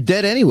explodes? You're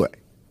dead anyway.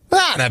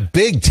 Not a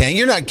big tank.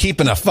 You're not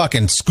keeping a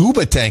fucking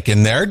scuba tank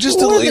in there.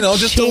 Just a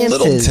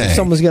little tank.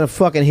 Someone's gonna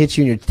fucking hit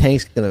you and your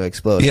tank's gonna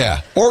explode.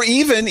 Yeah. Or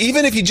even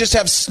if you just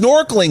have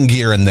snorkeling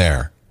gear in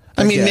there.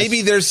 I mean,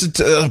 maybe there's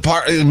a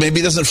part.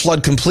 Maybe it doesn't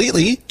flood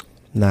completely.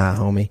 Nah,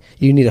 homie.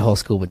 You need a whole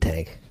scuba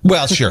tank.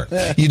 Well, sure,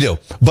 you do.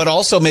 But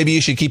also, maybe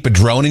you should keep a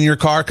drone in your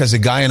car because a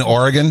guy in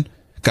Oregon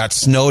got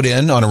snowed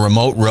in on a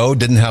remote road,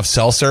 didn't have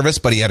cell service,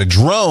 but he had a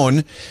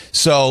drone.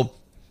 So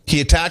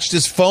he attached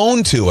his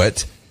phone to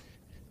it,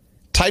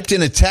 typed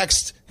in a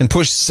text, and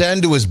pushed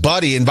send to his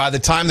buddy. And by the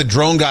time the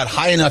drone got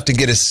high enough to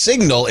get a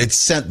signal, it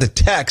sent the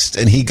text,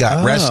 and he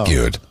got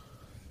rescued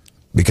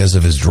because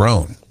of his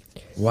drone.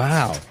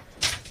 Wow.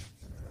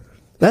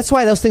 That's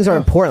why those things are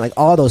important. Like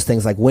all those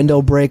things, like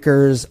window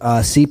breakers,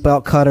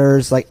 seatbelt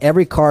cutters. Like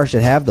every car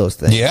should have those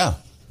things. Yeah.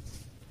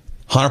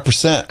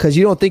 100%. Because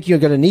you don't think you're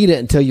going to need it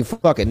until you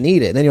fucking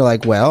need it. And then you're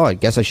like, well, I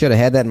guess I should have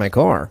had that in my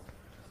car.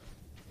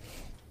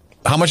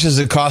 How much does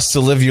it cost to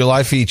live your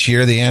life each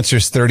year? The answer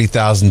is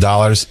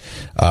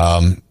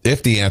 $30,000.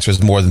 If the answer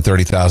is more than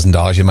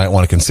 $30,000, you might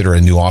want to consider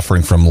a new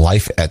offering from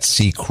Life at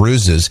Sea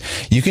Cruises.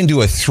 You can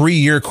do a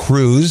 3-year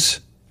cruise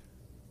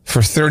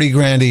for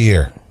 $30,000 a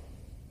year.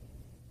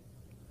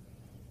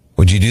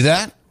 Would you do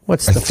that?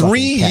 What's a the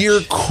 3-year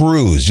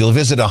cruise? You'll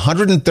visit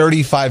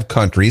 135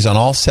 countries on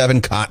all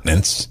 7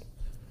 continents.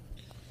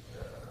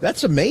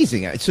 That's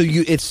amazing.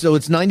 So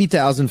it's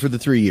 90,000 for the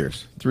 3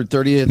 years, through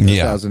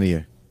 30,000 a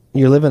year.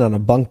 You're living on a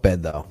bunk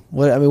bed, though.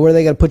 Where are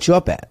they going to put you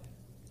up at?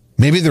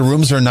 Maybe the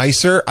rooms are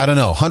nicer. I don't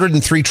know.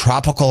 103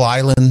 tropical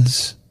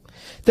islands.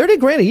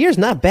 $30,000 a year is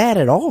not bad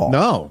at all.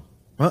 No.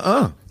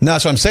 No,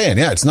 that's what I'm saying.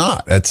 Yeah, it's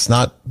not. It's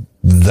not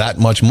that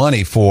much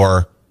money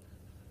for,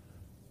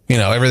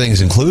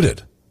 everything's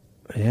included.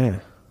 Yeah.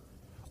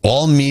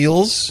 All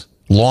meals,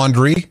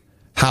 laundry,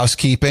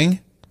 housekeeping,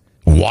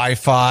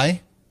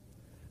 Wi-Fi,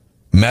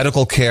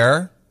 medical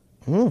care.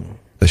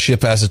 The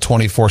ship has a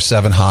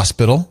 24/7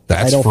 hospital.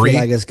 That's I don't free. feel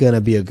like it's going to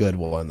be a good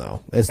one,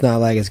 though. It's not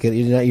like it's good.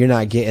 You're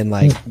not getting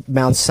like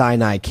Mount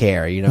Sinai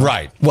care,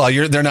 Right. Well,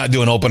 they're not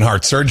doing open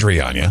heart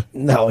surgery on you.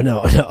 No.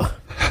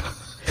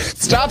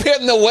 Stop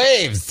hitting the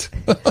waves.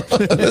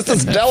 This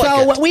is delicate.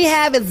 So what we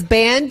have is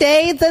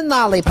Band-Aids and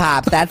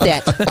lollipops. That's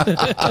it.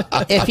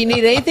 If you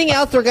need anything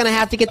else, we're going to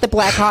have to get the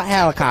Black Hawk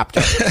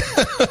helicopter.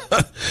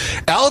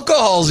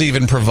 Alcohol's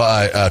even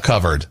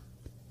covered.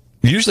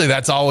 Usually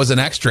that's always an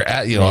extra.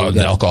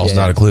 Alcohol's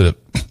not included.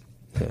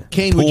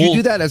 Kane, would you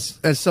do that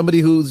as somebody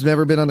who's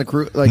never been on a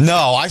cruise?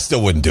 No, I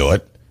still wouldn't do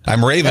it.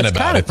 I'm raving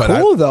about it.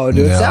 That's cool, though,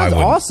 dude. It sounds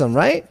awesome,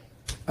 right?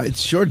 It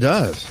sure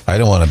does. I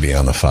don't want to be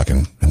in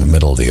the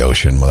middle of the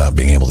ocean without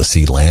being able to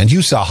see land.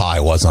 You saw how I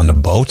was on the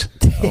boat.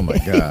 Oh my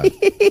God.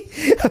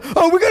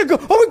 We're going to go.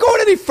 Are we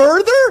going any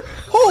further?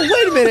 Oh,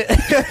 wait a minute.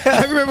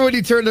 I remember when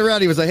he turned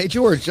around, he was like, "Hey,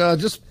 George,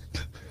 just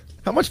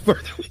how much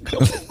further we go?"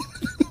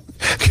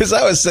 Because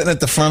I was sitting at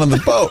the front of the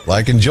boat,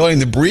 like enjoying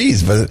the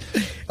breeze, but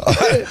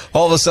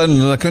all of a sudden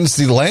I couldn't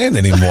see land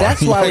anymore.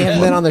 That's why we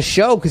haven't been on the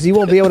show, because he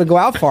won't be able to go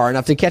out far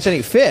enough to catch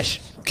any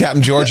fish.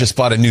 Captain George just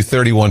spotted a new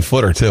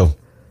 31-footer too.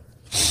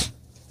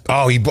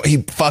 Oh, he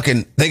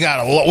fucking, they got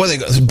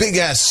a big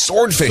ass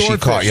swordfish he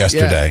caught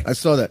yesterday. Yeah, I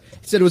saw that.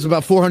 He said it was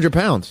about 400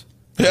 pounds.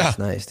 Yeah, that's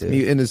nice, dude.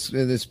 In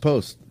his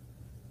post.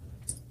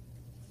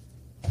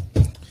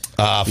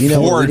 What we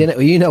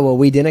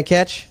didn't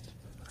catch?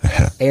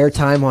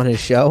 Airtime on his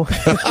show.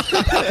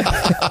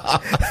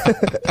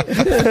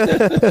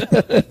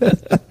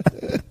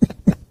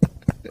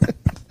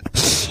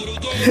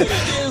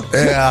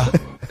 Yeah.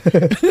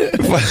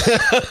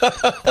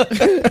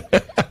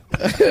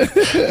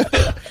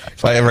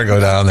 If I ever go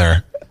down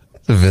there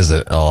to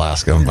visit, I'll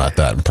ask him about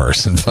that in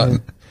person.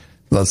 But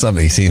that's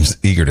something he seems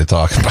eager to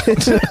talk about.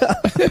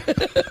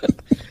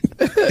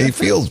 He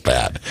feels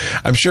bad.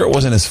 I'm sure it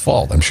wasn't his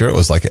fault. I'm sure it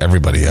was like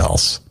everybody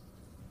else.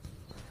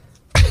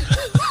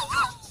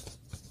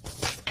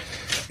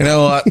 You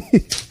know what?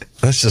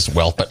 Let's just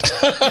whelp it.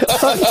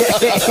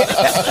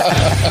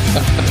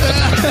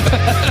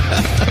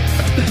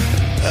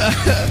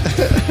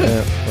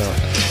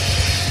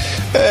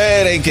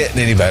 It ain't getting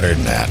any better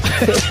than that.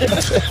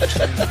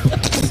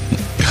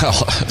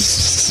 I'll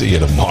see you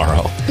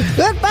tomorrow.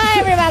 Goodbye,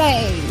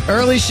 everybody.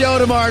 Early show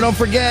tomorrow. Don't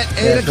forget,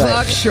 8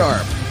 o'clock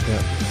sharp.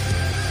 Yeah.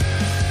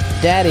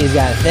 Daddy's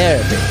got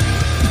therapy.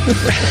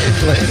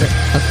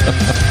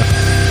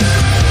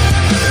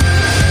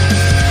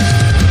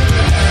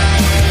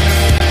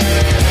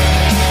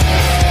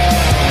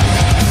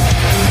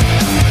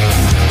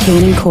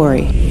 Kane and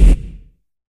Corey.